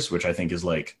authors, which I think is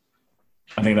like,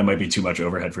 I think that might be too much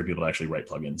overhead for people to actually write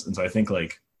plugins. And so I think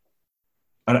like,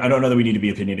 I don't know that we need to be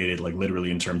opinionated like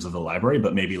literally in terms of the library,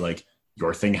 but maybe like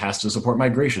your thing has to support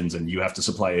migrations and you have to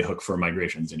supply a hook for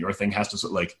migrations, and your thing has to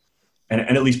like, and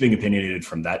at least being opinionated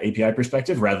from that API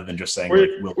perspective rather than just saying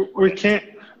we can't.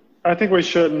 I think we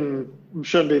shouldn't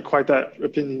be quite that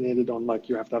opinionated on like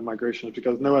you have to have migrations,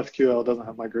 because NoSQL doesn't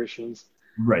have migrations.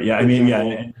 Right. Yeah. I mean, yeah.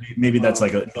 And maybe that's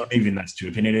like maybe that's too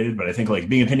opinionated, but I think like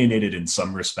being opinionated in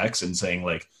some respects and saying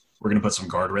like we're going to put some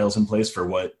guardrails in place for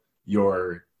what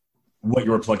your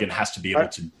plugin has to be able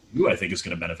to do, I think is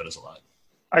going to benefit us a lot.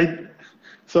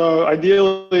 So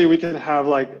ideally we can have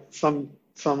like some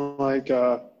like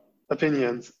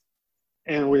opinions,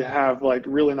 and we have like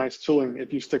really nice tooling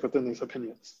if you stick within these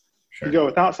opinions. Sure. If you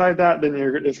go outside that, then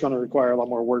it's going to require a lot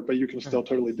more work, but you can still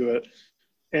totally do it.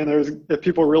 And if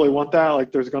people really want that,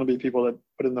 like there's going to be people that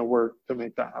put in the work to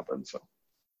make that happen. So.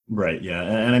 Right. Yeah.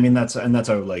 And I mean, that's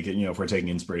how, like, you know, if we're taking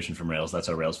inspiration from Rails, that's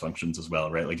how Rails functions as well,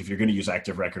 right? Like if you're going to use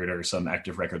Active Record or some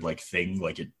Active Record like thing,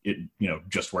 like it, you know,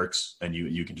 just works and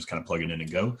you can just kind of plug it in and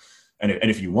go. And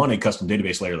if you want a custom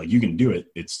database layer, like you can do it.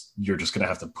 You're just going to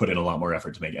have to put in a lot more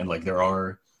effort to make it. And like there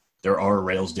are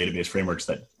Rails database frameworks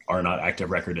that are not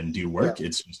Active Record and do work. Yeah.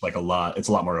 It's just like it's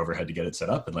a lot more overhead to get it set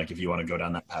up. And like, if you want to go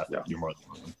down that path, you're more than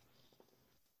welcome.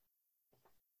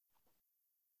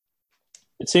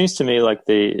 It seems to me like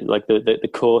the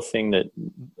core thing that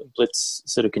Blitz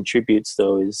sort of contributes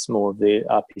though is more of the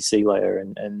RPC layer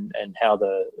and how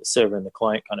the server and the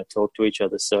client kind of talk to each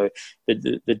other. So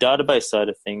the database side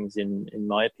of things, in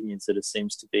my opinion, sort of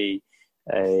seems to be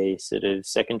a sort of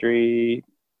secondary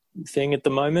thing at the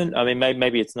moment. I mean,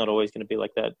 maybe it's not always going to be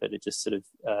like that, but it just sort of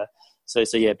so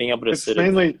yeah, being able to it's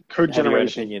mainly code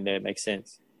generation. Opinion there makes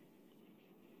sense.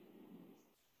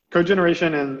 Code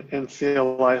generation and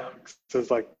CLI is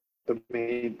like the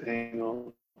main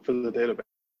thing for the database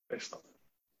stuff.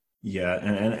 Yeah,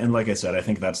 and like I said, I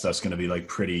think that stuff's going to be like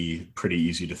pretty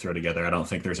easy to throw together. I don't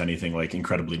think there's anything like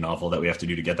incredibly novel that we have to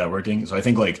do to get that working. So I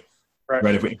think like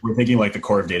right if we're thinking like the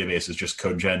core of database is just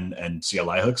code gen and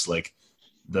CLI hooks, like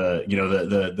the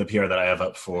PR that I have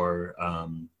up for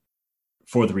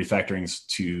the refactorings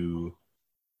to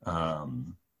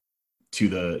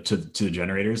the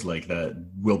generators, like that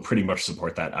will pretty much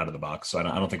support that out of the box. So I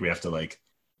don't think we have to like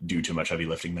do too much heavy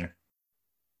lifting there.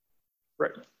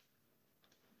 Right.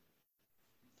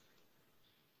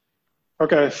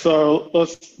 Okay, so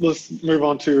let's move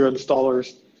on to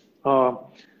installers.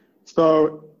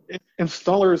 So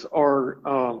installers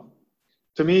are,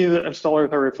 to me, the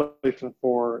installers are a replacement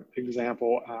for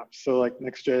example apps. So like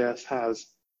Next.js has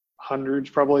hundreds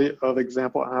probably of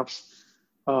example apps,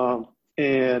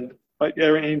 and like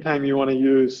anytime you want to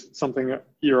use something,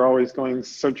 you're always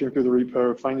searching through the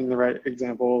repo, finding the right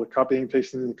example, copying,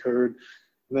 pasting the code,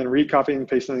 and then recopying and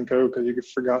pasting the code because you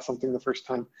forgot something the first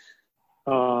time.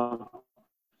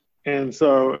 And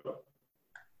so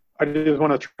I just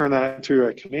want to turn that into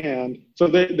a command. So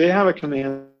they have a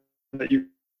command that you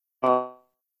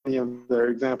in their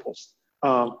examples.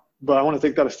 But I want to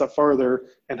take that a step farther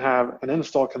and have an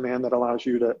install command that allows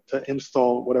you to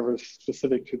install whatever is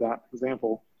specific to that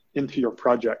example into your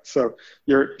project. So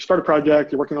you start a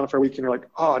project, you're working on it for a week, and you're like,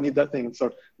 oh, I need that thing. And so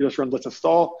you just run blitz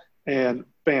install, and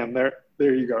bam, there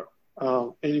you go.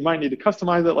 And you might need to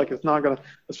customize it. Like it's not going to,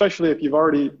 especially if you've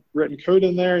already written code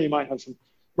in there, you might have some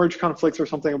merge conflicts or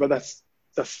something, but that's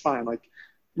fine. Like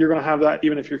you're going to have that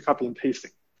even if you're copy and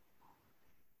pasting.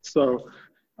 So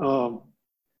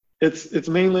it's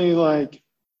mainly like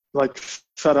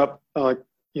setup, like,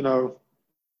 you know,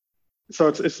 so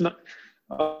it's not,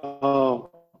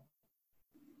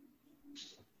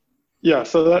 yeah,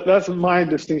 so that's my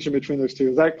distinction between those two.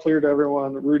 Is that clear to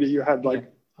everyone? Rudy, you had I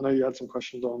know you had some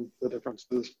questions on the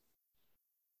differences.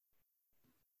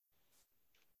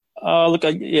 Look,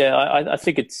 I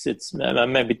think it's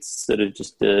maybe it's sort of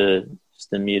just a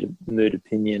mood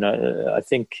opinion. I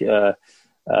think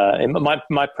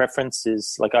my preference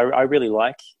is like I really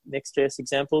like Next.js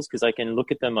examples because I can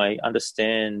look at them, I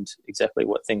understand exactly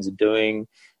what things are doing.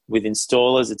 With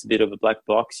installers, it's a bit of a black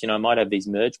box. You know, I might have these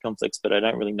merge conflicts, but I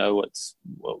don't really know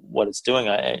what it's doing.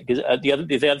 Because the other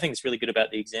thing that's really good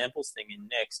about the examples thing in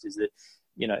Next is that,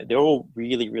 you know, they're all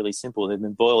really, really simple. They've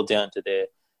been boiled down to their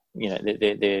you know,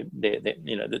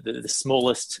 the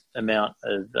smallest amount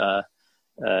of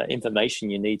information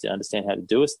you need to understand how to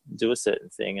do a certain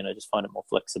thing, and I just find it more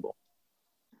flexible.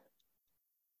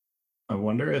 I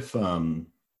wonder if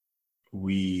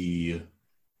we,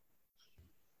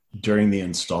 during the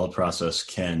install process,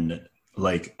 can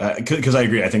like, because I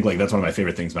agree. I think like that's one of my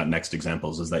favorite things about Next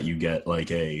examples is that you get like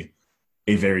a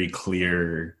very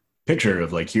clear picture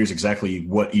of like, here's exactly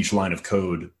what each line of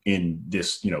code in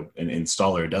this, an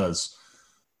installer does.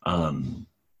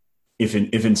 If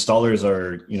installers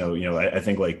are, I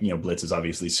think like, Blitz is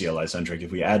obviously CLI centric.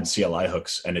 If we add CLI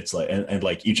hooks and it's like, and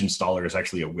like each installer is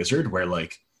actually a wizard where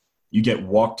like you get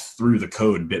walked through the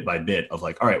code bit by bit of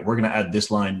like, all right, we're going to add this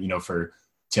line, for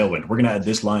Tailwind. We're going to add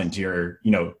this line to your,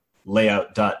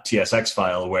 layout.tsx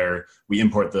file where we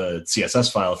import the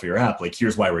CSS file for your app. Like,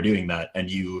 here's why we're doing that. And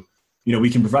we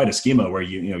can provide a schema where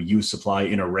you supply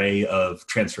an array of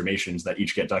transformations that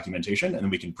each get documentation, and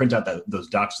then we can print out those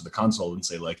docs to the console and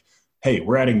say like, hey,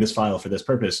 we're adding this file for this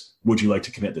purpose. Would you like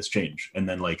to commit this change? And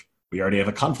then like, we already have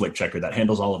a conflict checker that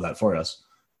handles all of that for us.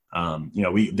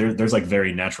 There's like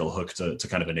very natural hook to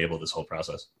kind of enable this whole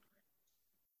process.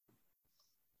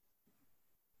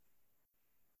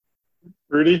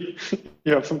 Rudy,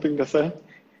 you have something to say?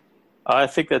 I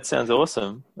think that sounds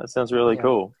awesome. That sounds really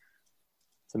cool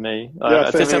to me. Yeah,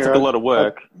 it sounds like a lot of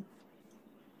work.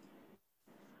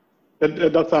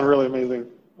 It does sound really amazing.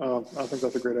 I think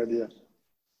that's a great idea.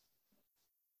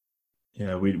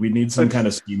 Yeah, we need some kind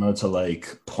of schema to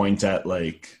like point at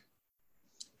like,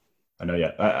 I know,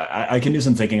 yeah. I can do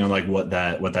some thinking on like what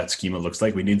that schema looks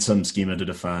like. We need some schema to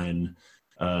define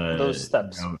those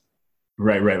steps.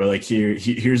 Right. But like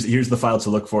here's the file to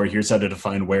look for. Here's how to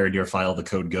define where in your file the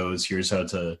code goes. Here's how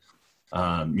to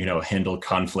handle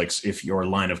conflicts if your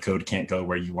line of code can't go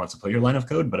where you want to put your line of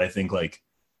code. But I think like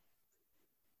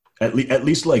at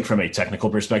least like from a technical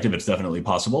perspective, it's definitely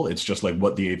possible. It's just like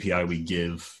what the API we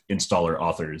give installer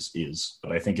authors is.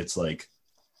 But I think it's like,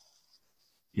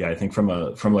 yeah, I think from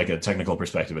like a technical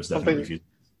perspective, it's definitely feasible.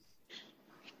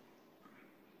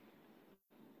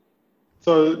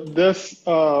 So this,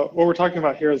 what we're talking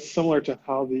about here is similar to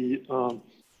how the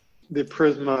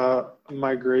Prisma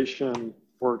migration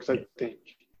works, I think.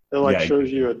 It like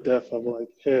shows you a diff of like,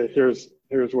 hey, here's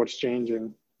what's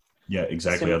changing. Yeah,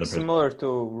 exactly. Similar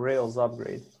to Rails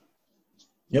upgrade.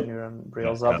 Yep. When you're on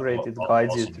Rails upgrade, it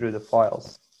guides you through the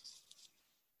files.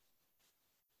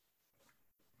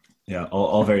 Yeah,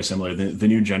 all very similar. The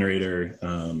new generator,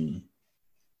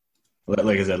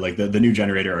 like I said, like the new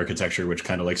generator architecture, which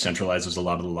kind of like centralizes a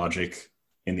lot of the logic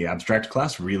in the abstract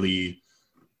class, really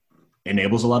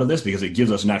enables a lot of this because it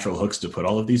gives us natural hooks to put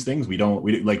all of these things. We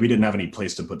didn't have any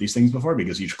place to put these things before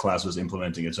because each class was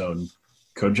implementing its own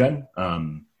code gen.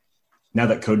 Now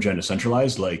that code gen is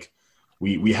centralized, like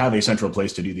we have a central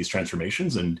place to do these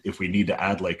transformations, and if we need to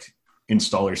add like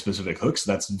installer specific hooks,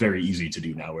 that's very easy to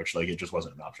do now, which like it just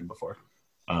wasn't an option before.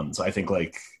 So I think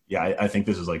like, yeah, I think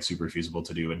this is like super feasible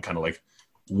to do and kind of like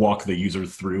walk the user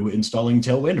through installing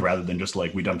Tailwind rather than just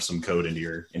like we dumped some code into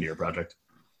your project.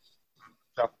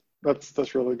 Yeah,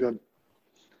 that's really good.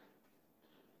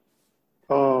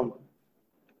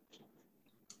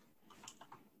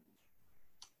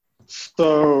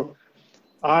 So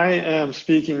I am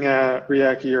speaking at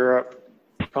React Europe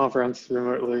conference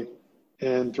remotely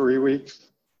in 3 weeks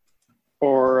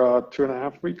or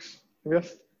 2.5 weeks, I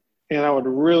guess. And I would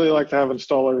really like to have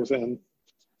installers in,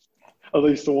 at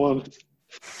least the one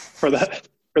for that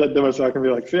demo, so I can be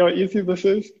like, see how easy this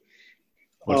is.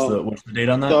 What's the date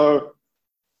on that? So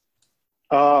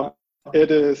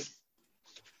it is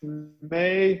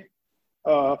May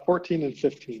 14 and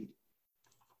 15.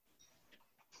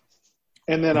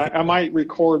 And then I might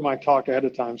record my talk ahead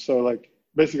of time. So like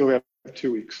basically we have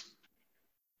 2 weeks.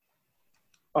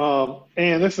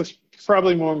 And this is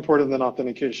probably more important than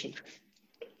authentication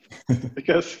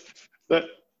because this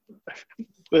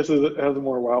has a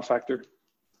more wow factor.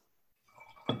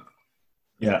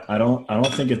 Yeah, I don't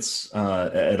think it's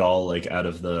at all like out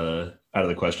of the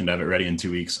question to have it ready in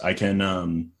 2 weeks. I can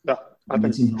no, I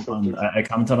think so. I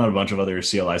commented on a bunch of other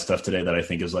CLI stuff today that I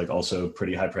think is like also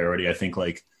pretty high priority. I think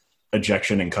like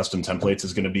ejection and custom templates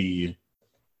is going to be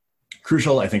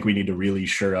crucial. I think we need to really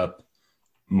shore up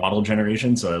model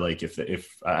generation. So like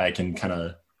if I can kind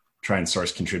of try and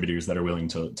source contributors that are willing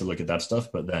to look at that stuff,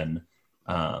 but then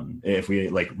if we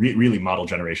like really model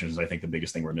generation is I think the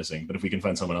biggest thing we're missing. But if we can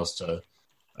find someone else to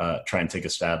try and take a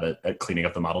stab at cleaning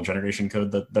up the model generation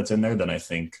code that's in there, then I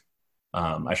think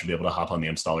I should be able to hop on the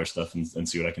installer stuff and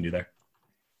see what I can do there.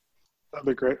 That'd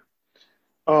be great.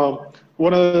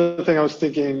 One other thing I was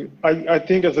thinking, I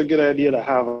think it's a good idea to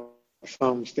have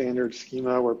some standard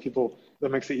schema where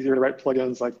that makes it easier to write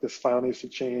plugins, like this file needs to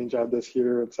change, add this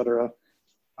here, etc.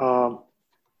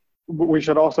 We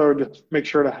should also just make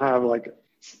sure to have like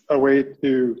a way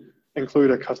to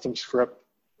include a custom script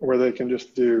where they can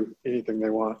just do anything they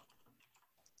want.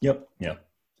 Yep. Yeah.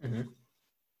 Mm-hmm.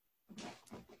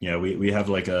 Yeah, we have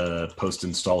like a post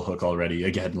install hook already,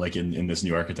 again, like in this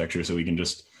new architecture, so we can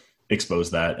just expose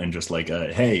that and just like,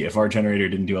 hey, if our generator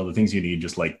didn't do all the things you need,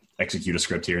 just like execute a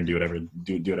script here and do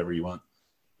whatever you want.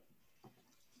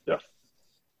 Yeah.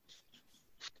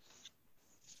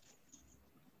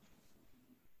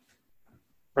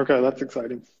 Okay, that's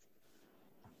exciting.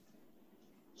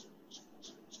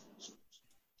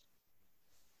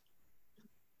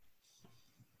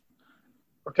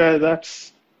 Okay,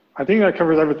 I think that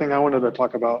covers everything I wanted to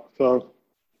talk about. So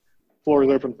floor is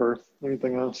open for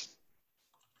anything else.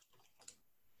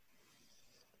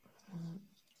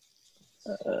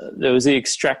 There was the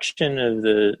extraction of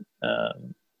the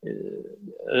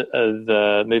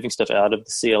moving stuff out of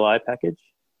the CLI package.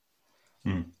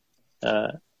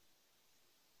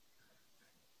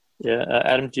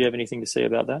 Adam, do you have anything to say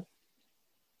about that?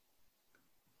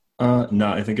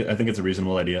 No, I think it's a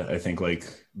reasonable idea. I think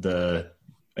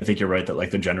I think you're right that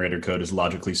like the generator code is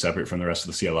logically separate from the rest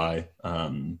of the CLI,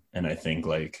 and I think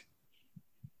like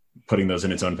putting those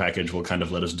in its own package will kind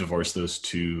of let us divorce those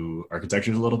two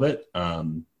architectures a little bit.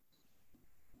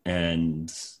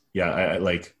 And yeah, I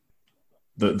like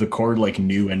the core like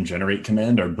new and generate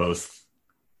command are both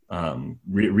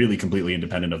really completely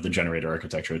independent of the generator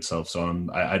architecture itself. So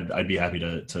I'd be happy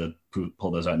to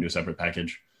pull those out into a separate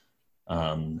package.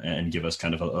 And give us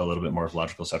kind of a little bit more of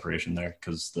logical separation there,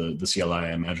 because the CLI,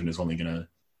 I imagine, is only going to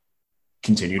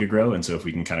continue to grow. And so if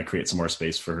we can kind of create some more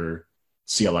space for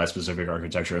CLI specific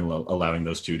architecture and allowing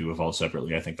those two to evolve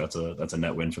separately, I think that's a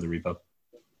net win for the repo.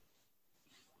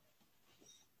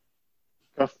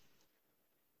 Okay.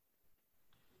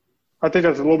 I think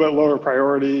that's a little bit lower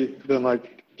priority than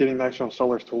like getting the actual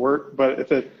installers to work. But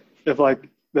if like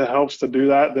that helps to do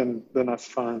that, then that's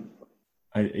fine.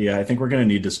 I think we're going to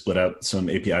need to split out some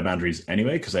API boundaries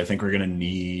anyway, because I think we're going to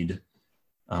need,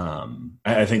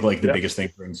 I think like the biggest thing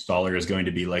for installer is going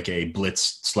to be like a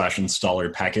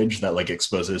blitz/installer package that like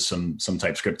exposes some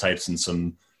TypeScript types and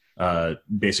some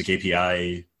basic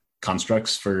API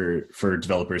constructs for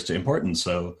developers to import. And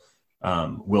so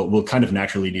we'll kind of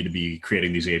naturally need to be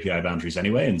creating these API boundaries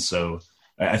anyway. And so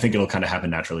I think it'll kind of happen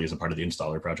naturally as a part of the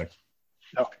installer project.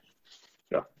 Okay.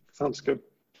 Yeah, sounds good.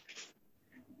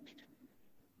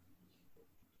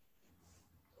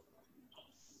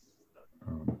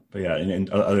 But yeah, and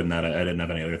other than that, I didn't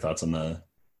have any other thoughts on that,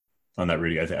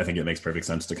 Rudy. I think it makes perfect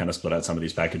sense to kind of split out some of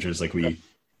these packages. Like we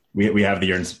have the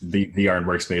Yarn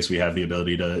workspace. We have the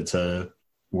ability to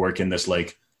work in this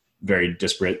like very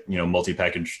disparate,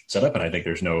 multi-package setup, and I think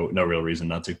there's no real reason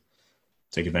not to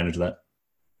take advantage of that.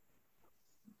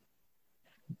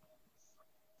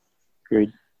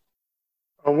 Agreed.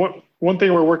 One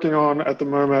thing we're working on at the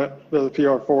moment, the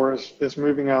PR4, is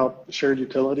moving out shared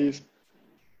utilities.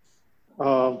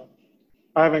 I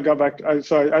haven't got back.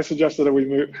 So I suggested that we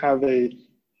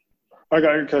I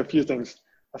got a few things.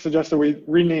 I suggested we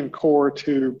rename core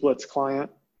to Blitz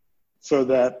client so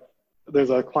that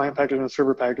there's a client package and a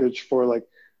server package for like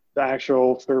the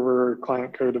actual server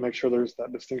client code to make sure there's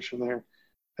that distinction there.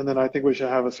 And then I think we should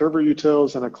have a server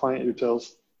utils and a client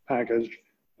utils package.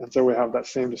 And so we have that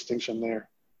same distinction there.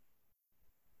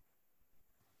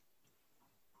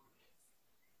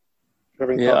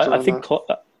 Yeah, I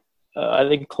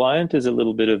think client is a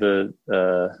little bit of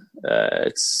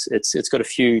it's got a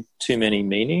few too many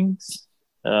meanings,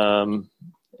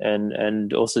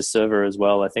 and also server as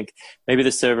well. I think maybe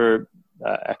the server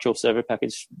actual server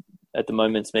package at the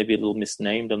moment is maybe a little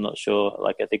misnamed. I'm not sure.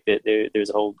 Like I think that there's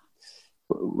a whole.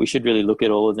 We should really look at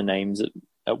all of the names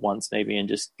at once, maybe, and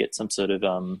just get some sort of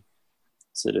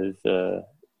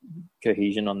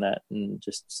cohesion on that, and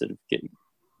just sort of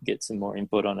get some more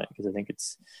input on it, because I think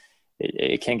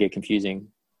it can get confusing.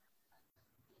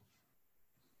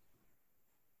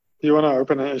 Do you want to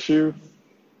open an issue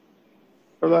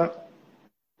for that?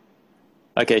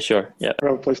 Okay, sure. Yeah. We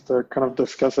have a place to kind of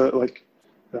discuss it. Like,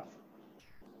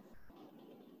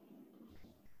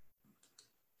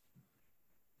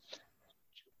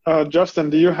 yeah. Justin,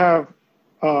 do you have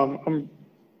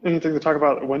anything to talk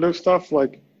about Windows stuff?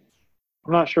 Like,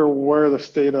 I'm not sure where the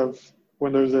state of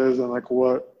Windows is and like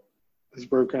what is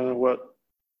broken and what.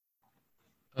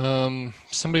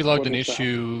 Somebody logged an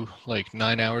issue like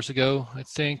 9 hours ago, I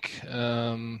think,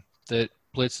 that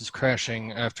Blitz is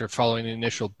crashing after following the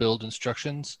initial build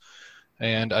instructions.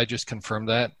 And I just confirmed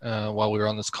that while we were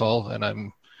on this call, and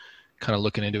I'm kind of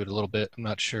looking into it a little bit. I'm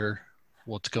not sure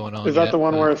what's going on. Is that the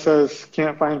one where it says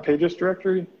can't find pages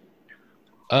directory?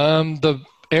 The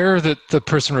error that the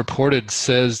person reported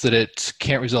says that it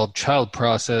can't resolve child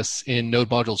process in Node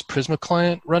Module's Prisma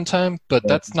client runtime, but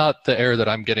that's not the error that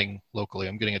I'm getting locally.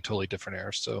 I'm getting a totally different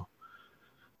error, so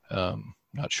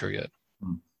not sure yet.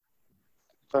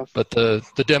 But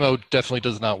the demo definitely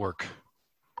does not work.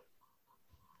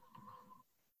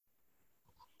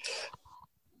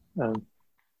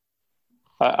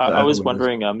 I was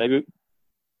wondering, maybe.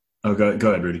 Oh, go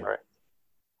ahead, Rudy. Sorry.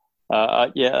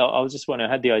 I was just wondering.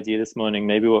 I had the idea this morning.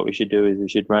 Maybe what we should do is we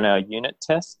should run our unit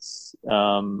tests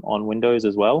on Windows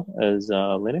as well as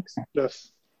Linux.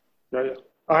 Yes. Yeah.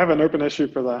 I have an open issue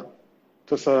for that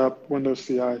to set up Windows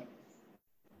CI.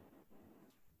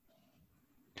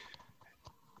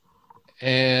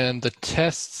 And the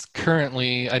tests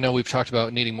currently, I know we've talked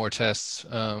about needing more tests.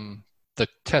 The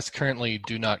tests currently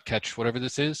do not catch whatever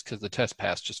this is because the test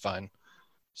passed just fine.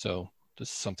 So this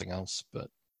is something else, but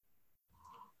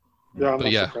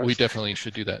yeah, we definitely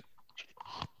should do that.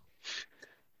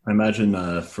 I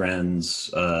imagine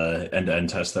Fran's end-to-end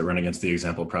tests that run against the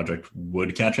example project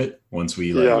would catch it once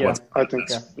we I think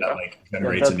that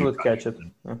generates a new would catch it.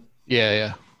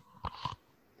 Yeah.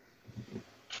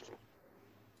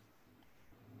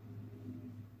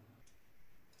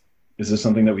 Is this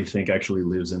something that we think actually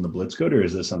lives in the Blitz code, or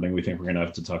is this something we think we're going to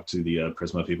have to talk to the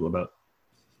Prisma people about?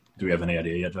 Do we have any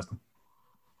idea yet, Justin?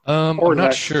 I'm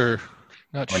not sure.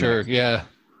 Not sure. Yeah.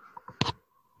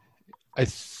 I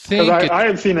think I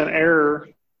had seen an error.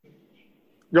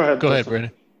 Go ahead. Go ahead,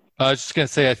 Brandon. I was just going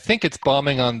to say, I think it's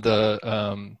bombing on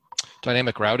the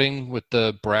dynamic routing with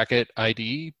the bracket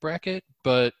ID bracket,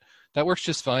 but that works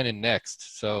just fine in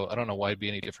Next. So I don't know why it'd be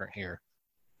any different here.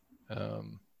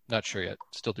 Not sure yet.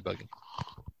 Still debugging.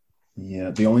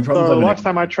 Yeah, the only problem. The last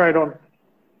time I tried on.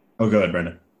 Oh, go ahead,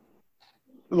 Brandon.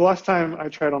 The last time I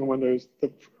tried on Windows,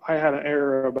 I had an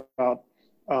error about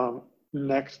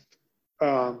Next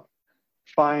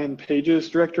find pages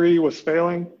directory was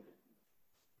failing,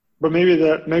 but maybe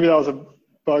that was a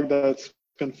bug that's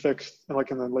been fixed,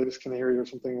 like in the latest Canary or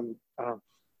something.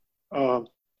 And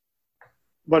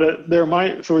but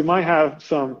we might have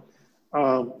some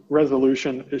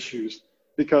resolution issues.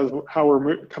 Because how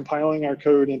we're compiling our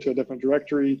code into a different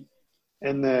directory,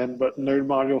 but node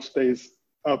module stays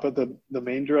up at the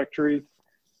main directory.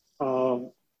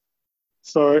 So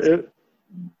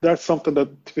that's something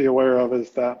to be aware of,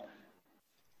 is that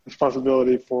this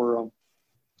possibility for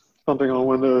something on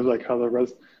Windows, like how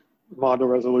the module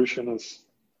resolution is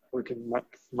working,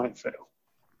 might fail.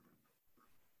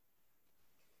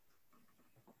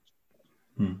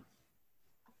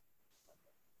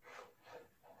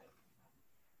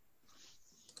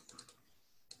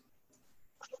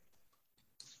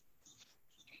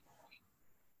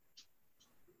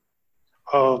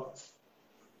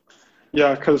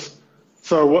 Yeah, because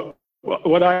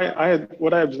what I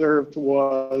observed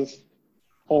was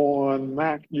on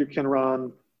Mac you can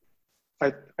run.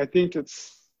 I think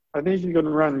you can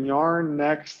run yarn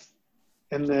next,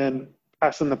 and then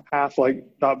pass in the path like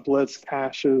 .blitz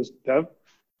caches dev,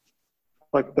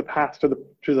 like the path to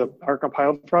our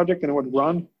compiled project, and it would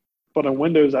run. But on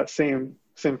Windows, that same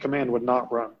command would not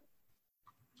run.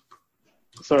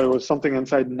 So it was something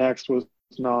inside Next was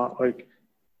not like.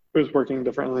 It was working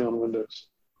differently on Windows.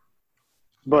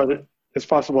 But it's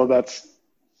possible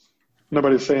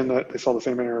nobody's saying that they saw the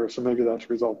same error, so maybe that's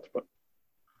resolved. But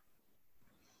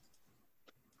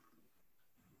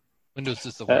Windows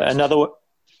is the worst.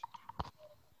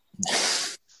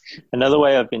 Another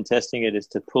way I've been testing it is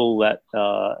to pull that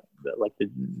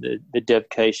the dev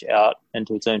cache out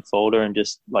into its own folder and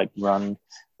just run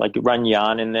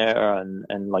yarn in there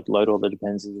and load all the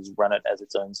dependencies, run it as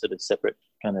its own sort of separate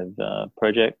kind of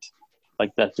project.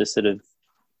 Like that just sort of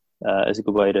is a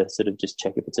good way to sort of just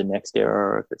check if it's a Next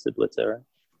error or if it's a Blitz error.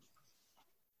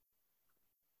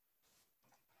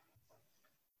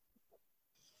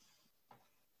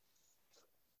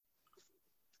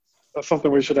 That's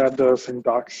something we should add to some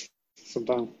docs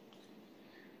sometime.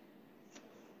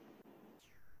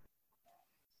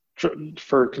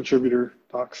 For contributor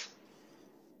docs.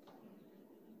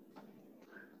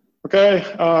 Okay,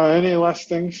 any last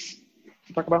things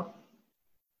to talk about?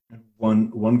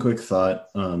 One quick thought.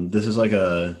 This is like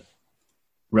a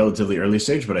relatively early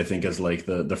stage, but I think as like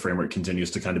the framework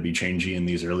continues to kind of be changey in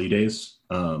these early days,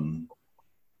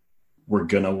 we're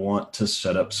gonna want to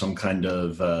set up some kind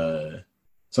of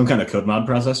code mod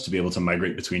process to be able to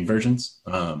migrate between versions.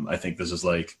 I think this is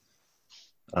like,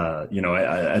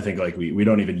 I think like we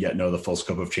don't even yet know the full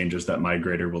scope of changes that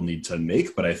Migrator will need to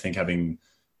make, but I think having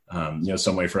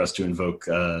some way for us to invoke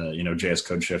JS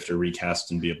code shift or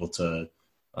recast and be able to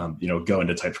go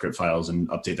into TypeScript files and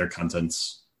update their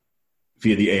contents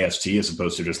via the AST as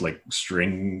opposed to just like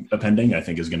string appending, I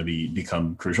think is going to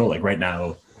become crucial. Like right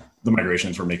now, the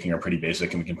migrations we're making are pretty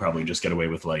basic, and we can probably just get away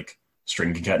with like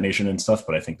string concatenation and stuff.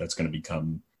 But I think that's going to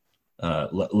become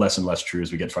less and less true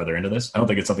as we get farther into this. I don't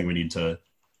think it's something we need to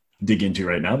dig into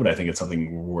right now, but I think it's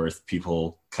something worth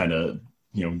people kind of,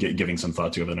 giving some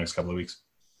thought to over the next couple of weeks.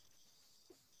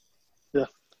 Yeah.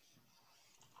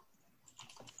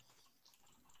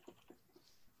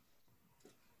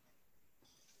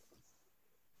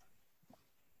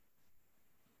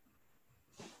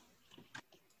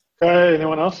 Okay,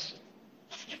 anyone else?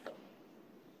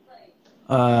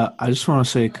 I just want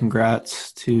to say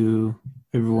congrats to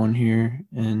everyone here,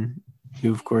 and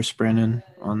you, of course, Brandon,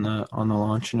 on the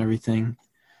launch and everything.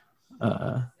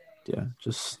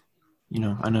 Just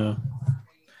I know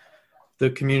the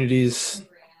community's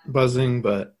buzzing,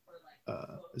 but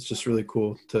it's just really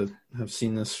cool to have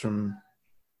seen this from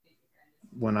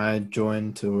when I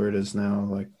joined to where it is now.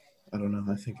 Like, I don't know.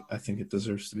 I think it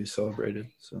deserves to be celebrated.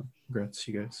 So, congrats,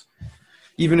 you guys.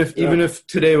 Even if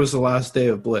today was the last day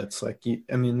of Blitz, like,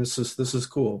 I mean, this is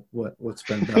cool. What's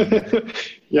been done?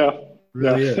 Right? Yeah.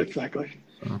 Really yeah. is. Exactly.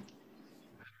 So.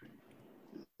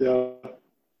 Yeah.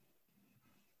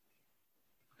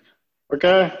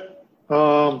 Okay.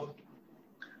 All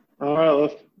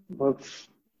right. Let's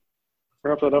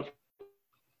wrap that up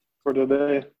for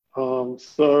today.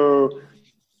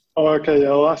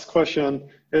 Last question.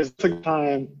 Is it a good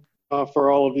time for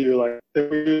all of you? Like, if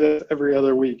we do this every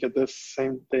other week at this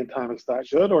same day and time, is that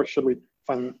good, or should we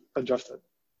adjust it?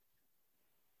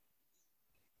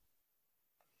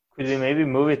 Could you maybe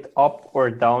move it up or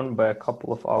down by a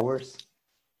couple of hours?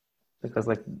 Because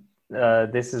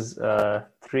this is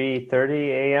 3:30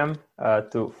 a.m.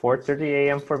 To 4:30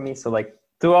 a.m. for me. So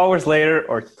 2 hours later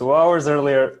or 2 hours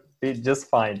earlier, be just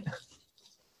fine,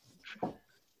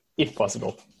 if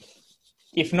possible.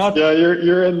 If not, yeah,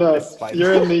 you're in the what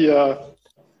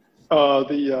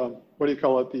do you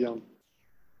call it?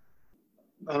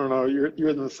 I don't know. You're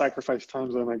in the sacrifice time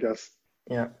zone, I guess.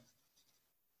 Yeah.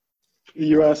 The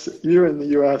U.S. You in the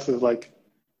U.S. is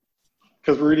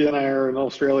because Rudy and I are in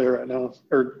Australia right now,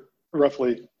 or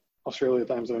roughly Australia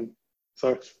time zone.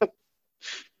 So.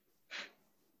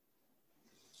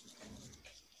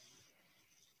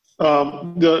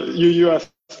 You U.S.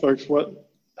 folks,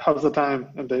 how's the time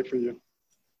and date for you?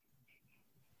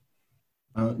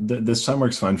 This time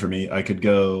works fine for me. I could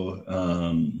go,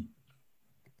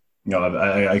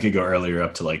 I could go earlier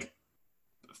up to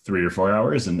 3 or 4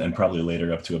 hours, and probably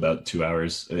later up to about 2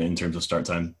 hours in terms of start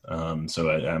time. So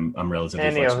I'm relatively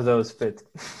any flexible. of those fit.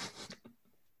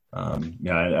 I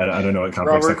don't know what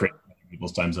conflicts that create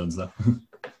people's time zones though.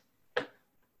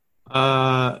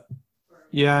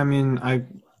 Yeah, I mean, I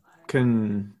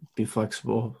can be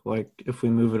flexible. Like, if we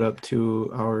move it up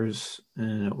 2 hours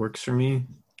and it works for me,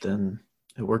 then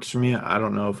it works for me. I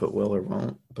don't know if it will or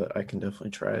won't, but I can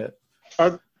definitely try it.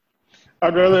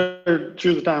 I'd rather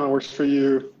choose a time that works for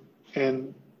you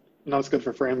and not as good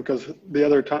for Fran, because the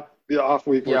other time, the off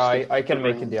week. Yeah, I can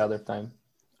make it the other time.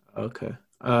 Okay.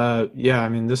 Yeah, I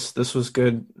mean, this was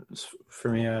good for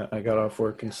me. I got off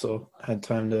work and still had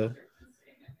time to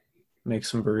make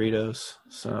some burritos.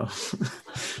 So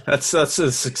that's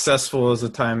as successful as a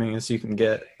timing as you can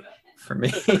get for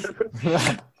me.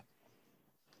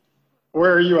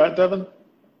 Where are you at, Devin?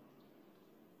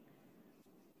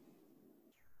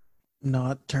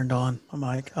 Not turned on a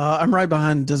mic. I'm right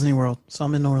behind Disney World, so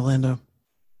I'm in Orlando.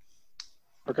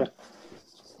 Okay.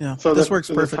 Yeah, so this works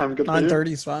perfect.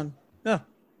 9:30 is fine. Yeah.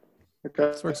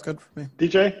 Okay. This works good for me.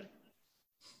 DJ?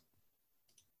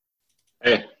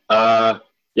 Hey, yeah,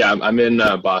 I'm in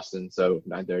Boston, so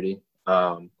 9:30.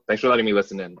 Thanks for letting me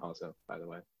listen in also, by the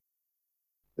way.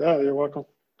 Yeah, you're welcome.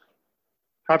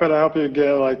 Happy to help you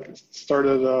get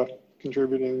started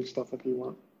contributing stuff if you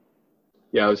want.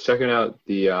 Yeah, I was checking out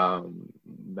the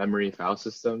memory file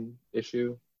system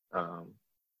issue.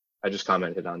 I just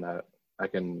commented on that. I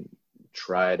can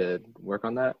try to work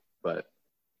on that, but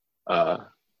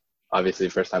obviously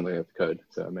first time looking at the code,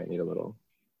 so I might need a little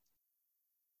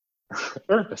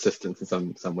assistance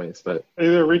in some ways. But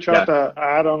either reach out to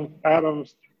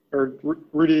Adams, or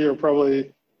Rudy are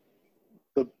probably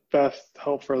the best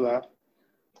help for that.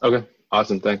 Okay,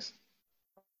 awesome, thanks.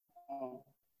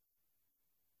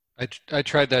 I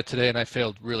tried that today and I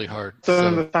failed really hard.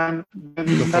 So go for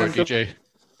it, DJ.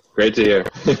 Great to hear.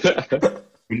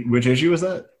 Which issue was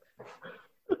that?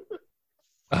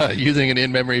 Using an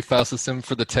in-memory file system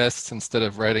for the tests instead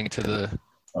of writing to the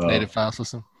native file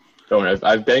system. Don't worry,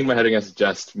 I've banged my head against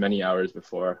Jest many hours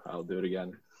before. I'll do it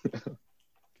again.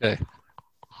 Okay.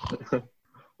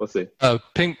 We'll see.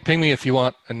 Ping me if you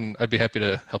want, and I'd be happy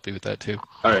to help you with that too.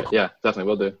 All right, yeah, definitely,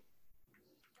 will do.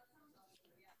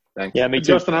 Thanks. Yeah, me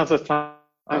too. Just announce this time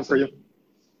for you.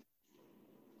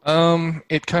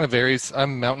 It kind of varies.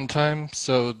 I'm Mountain Time,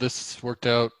 so this worked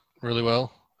out really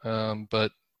well.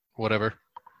 But whatever.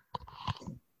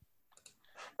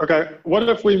 Okay. What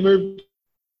if we moved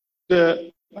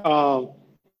it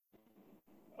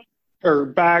or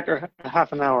back or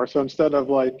half an hour? So instead of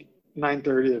like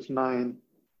 9:30, it's 9.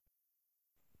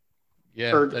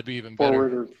 Yeah, or that'd be even forward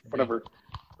better. or whatever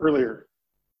earlier.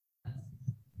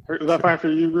 Is that fine for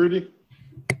you, Rudy?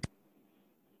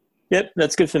 Yep,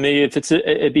 that's good for me.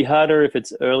 It'd be harder if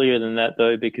it's earlier than that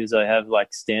though, because I have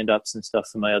like stand-ups and stuff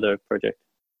for my other project.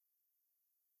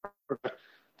 Okay.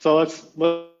 So let's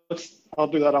I'll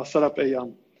do that. I'll set up a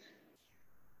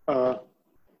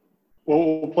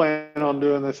we'll plan on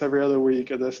doing this every other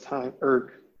week at this time,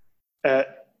 or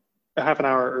at a half an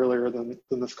hour earlier than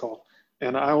this call.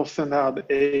 And I will send out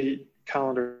a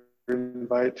calendar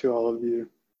invite to all of you,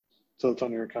 so it's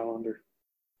on your calendar.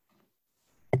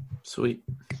 Sweet.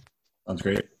 Sounds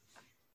great.